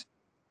 ideas.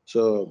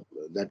 So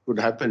that could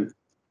happen.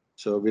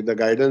 So with the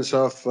guidance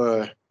of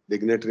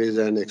dignitaries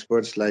and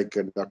experts like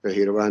Dr.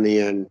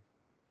 Hirwani, and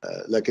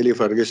luckily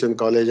Ferguson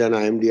College and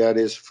IMDR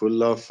is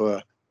full of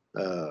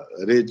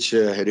rich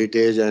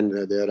heritage,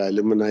 and their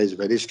alumni is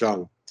very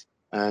strong.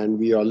 And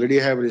we already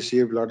have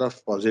received a lot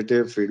of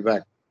positive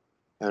feedback.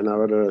 And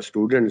our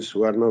students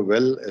who are now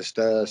well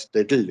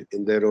settled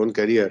in their own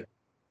career,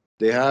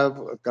 they have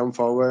come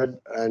forward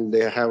and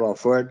they have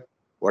offered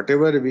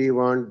whatever we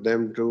want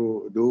them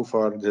to do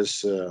for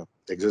this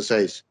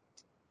exercise.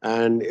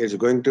 And it's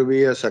going to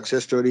be a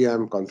success story.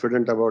 I'm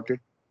confident about it.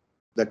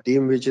 The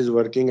team which is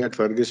working at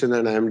Ferguson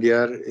and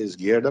IMDR is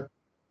geared up.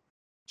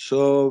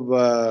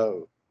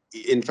 So,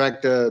 in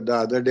fact, the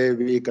other day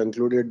we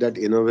concluded that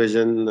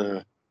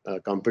innovation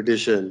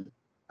competition,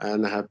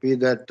 and happy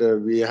that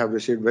we have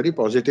received very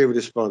positive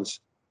response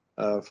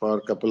for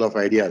a couple of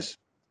ideas.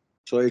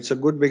 So it's a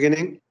good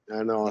beginning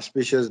and an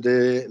auspicious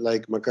day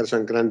like Makar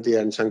Sankranti,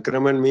 and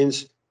Sankraman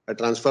means a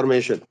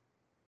transformation.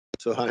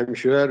 So I'm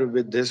sure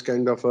with this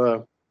kind of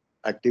a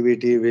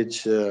activity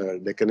which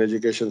Deccan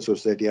Education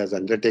Society has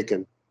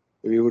undertaken,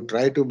 we would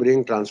try to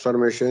bring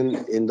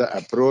transformation in the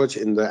approach,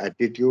 in the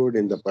attitude,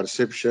 in the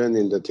perception,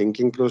 in the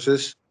thinking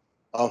process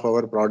of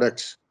our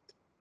products.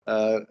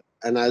 Uh,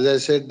 and as I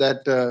said,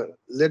 that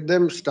let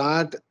them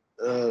start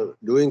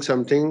doing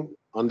something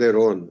on their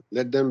own.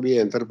 Let them be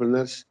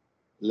entrepreneurs.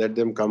 Let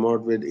them come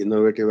out with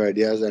innovative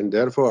ideas. And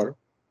therefore,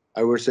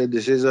 I would say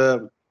this is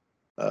a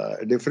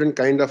different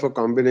kind of a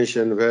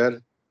combination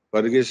where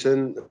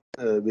Ferguson,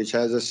 which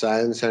has a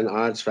science and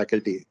arts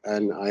faculty,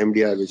 and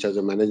IMDR, which has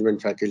a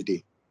management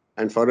faculty.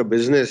 And for a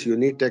business, you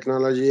need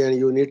technology and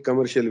you need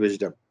commercial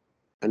wisdom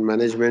and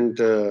management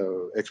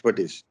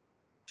expertise.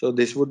 So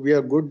this would be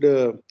a good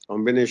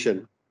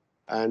combination.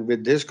 And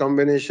with this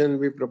combination,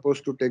 we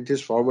propose to take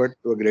this forward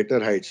to a greater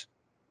heights.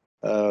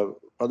 Uh,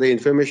 for the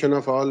information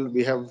of all,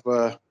 we have,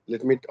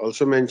 let me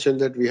also mention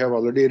that we have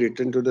already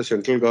written to the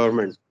central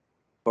government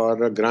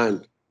for a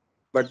grant.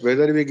 But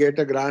whether we get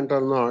a grant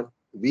or not,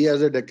 we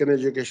as a Deccan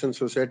Education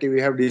Society,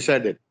 we have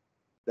decided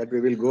that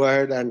we will go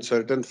ahead, and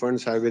certain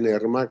funds have been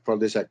earmarked for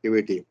this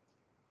activity.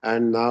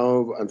 And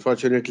now,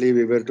 unfortunately,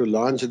 we were to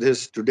launch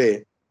this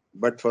today,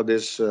 but for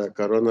this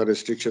corona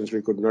restrictions,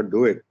 we could not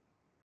do it.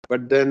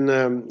 But then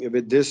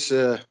with this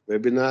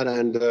webinar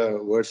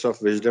and words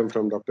of wisdom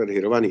from Dr.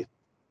 Hirwani,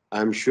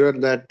 I'm sure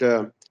that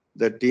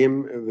the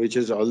team, which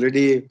is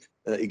already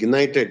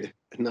ignited,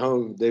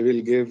 now they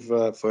will give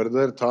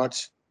further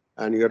thoughts.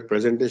 And your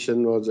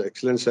presentation was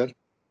excellent, sir.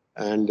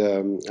 And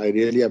I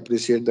really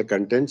appreciate the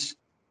contents.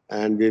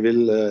 And we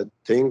will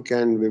think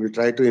and we will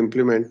try to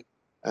implement.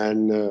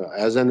 And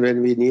as and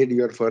when we need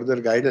your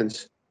further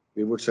guidance,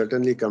 we would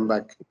certainly come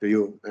back to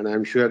you. And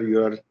I'm sure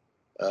your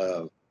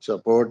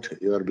support,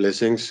 your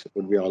blessings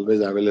would be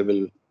always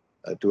available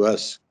to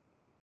us.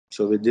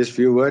 So with these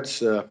few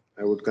words,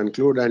 I would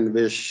conclude and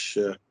wish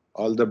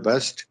all the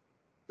best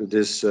to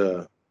this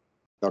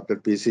Dr.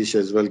 P.C.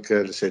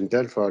 Shejwalkar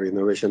Center for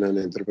Innovation and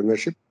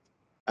Entrepreneurship.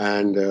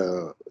 And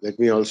let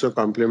me also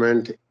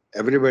compliment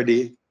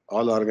everybody,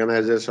 all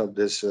organizers of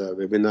this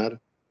webinar.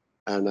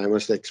 And I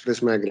must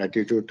express my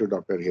gratitude to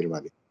Dr.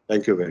 Hirwani.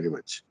 Thank you very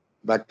much.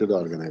 Back to the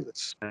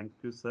organizers. Thank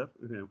you, sir.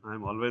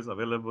 I'm always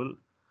available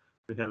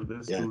to help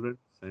the Yeah.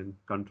 students and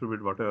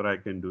contribute whatever I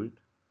can do it.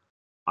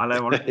 All I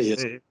want to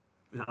Yes. say,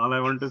 all I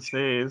want to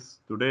say is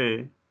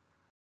today,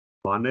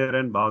 Baner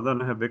and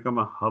Bavdan have become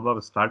a hub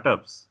of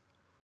startups.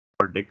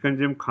 But Deccan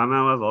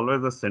Gymkhana was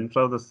always the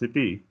center of the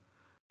city,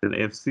 and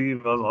FC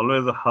was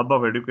always a hub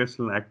of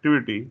educational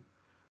activity,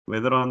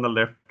 whether on the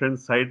left-hand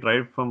side,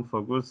 right from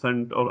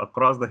Ferguson or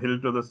across the hill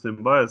to the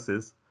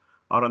Symbiosis,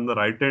 or on the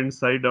right-hand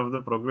side of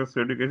the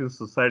Progressive Education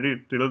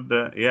Society till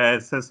the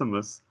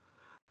AISSMS.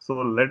 So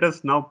let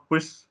us now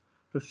push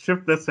to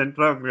shift the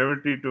center of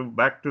gravity to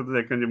back to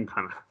the Deccan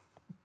Gymkhana.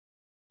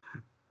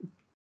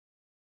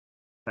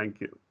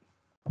 Thank you.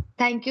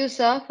 Thank you,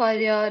 sir, for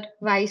your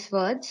wise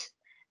words.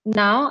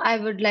 Now, I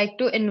would like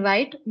to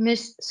invite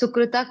Ms.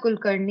 Sukrita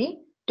Kulkarni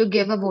to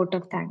give a vote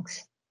of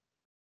thanks.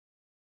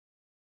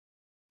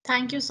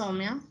 Thank you,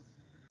 Soumya.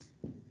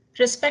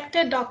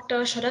 Respected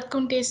Dr. Sharat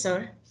Kunte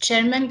Sir,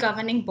 Chairman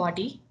Governing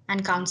Body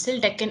and Council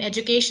Deccan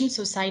Education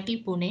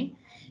Society Pune,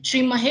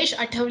 Shri Mahesh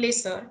Athavale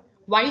Sir,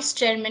 Vice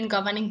Chairman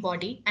Governing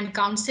Body and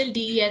Council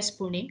DES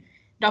Pune,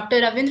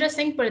 Dr. Ravindra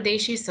Singh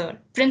Pardeshi Sir,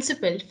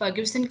 Principal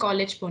Ferguson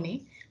College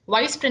Pune,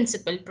 Vice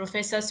Principal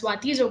Professor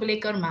Swati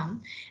Joglekar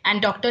Ma'am,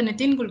 and Dr.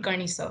 Nitin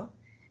Kulkarni Sir,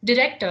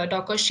 Director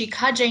Dr.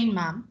 Shikha Jain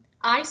Ma'am,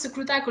 I,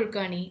 Sukrita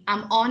Kulkarni,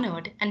 am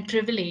honored and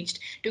privileged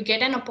to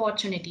get an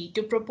opportunity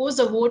to propose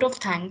a vote of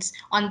thanks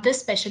on this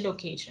special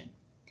occasion.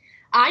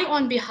 I,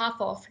 on behalf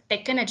of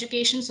Deccan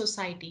Education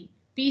Society,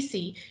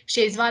 PC,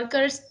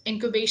 Shejwalkar's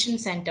Incubation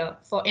Center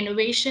for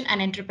Innovation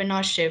and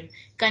Entrepreneurship,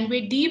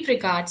 convey deep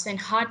regards and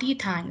hearty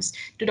thanks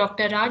to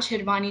Dr. Raj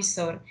Hirwani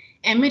Sir,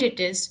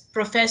 Emeritus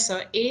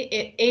Professor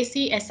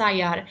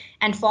AcSIR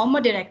and former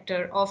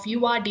Director of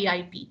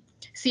URDIP,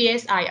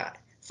 CSIR,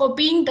 for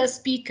being the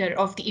speaker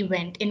of the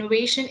event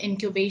Innovation,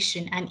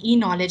 Incubation, and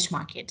E-Knowledge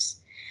Markets.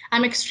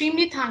 I'm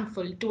extremely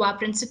thankful to our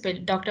principal,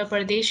 Dr.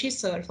 Pardeshi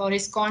Sir, for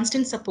his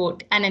constant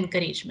support and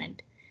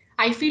encouragement.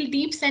 I feel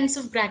deep sense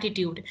of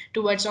gratitude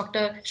towards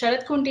Dr.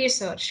 Sharat Kunte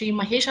Sir, Shri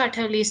Mahesh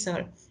Athavale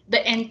Sir,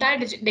 the entire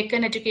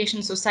Deccan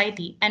Education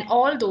Society, and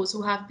all those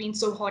who have been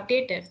so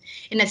hortative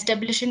in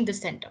establishing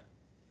this center.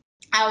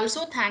 I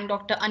also thank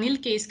Dr. Anil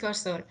Keskar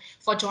Sir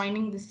for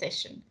joining this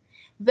session.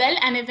 Well,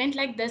 an event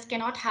like this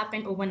cannot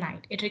happen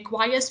overnight. It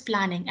requires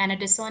planning and a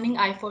discerning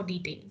eye for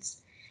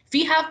details.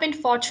 We have been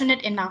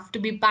fortunate enough to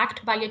be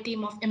backed by a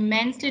team of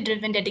immensely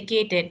driven,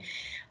 dedicated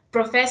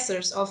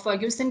professors of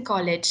Ferguson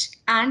College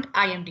and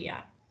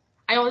IMDR.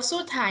 I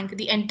also thank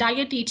the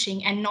entire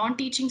teaching and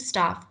non-teaching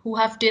staff who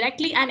have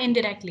directly and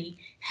indirectly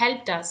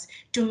helped us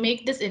to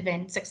make this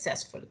event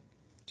successful.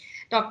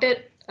 Dr.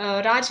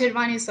 Raj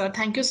Hirwani, sir,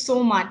 thank you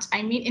so much.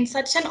 I mean, in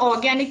such an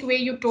organic way,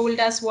 you told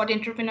us what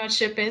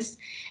entrepreneurship is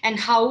and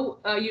how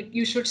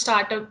you should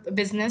start a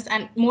business,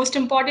 and most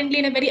importantly,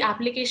 in a very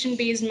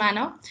application-based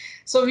manner.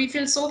 So we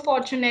feel so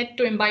fortunate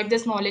to imbibe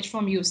this knowledge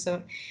from you,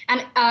 sir.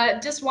 And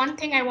just one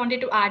thing I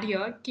wanted to add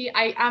here,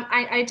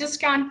 I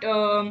just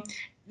can't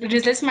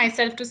resist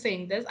myself to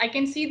saying this. I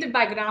can see the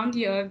background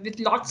here with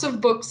lots of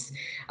books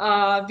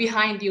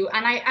behind you,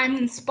 and I'm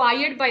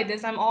inspired by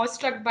this. I'm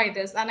awestruck by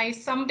this, and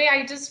someday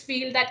I just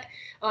feel that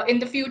in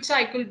the future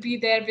I could be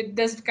there with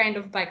this kind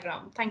of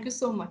background. Thank you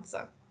so much,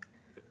 sir.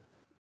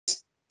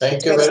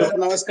 Thank you very much.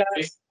 Namaskar.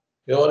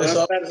 Hirwani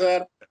sir. Namaskar,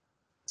 sir.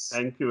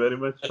 Thank you very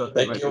much for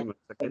Thank you. inviting me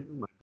once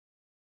again.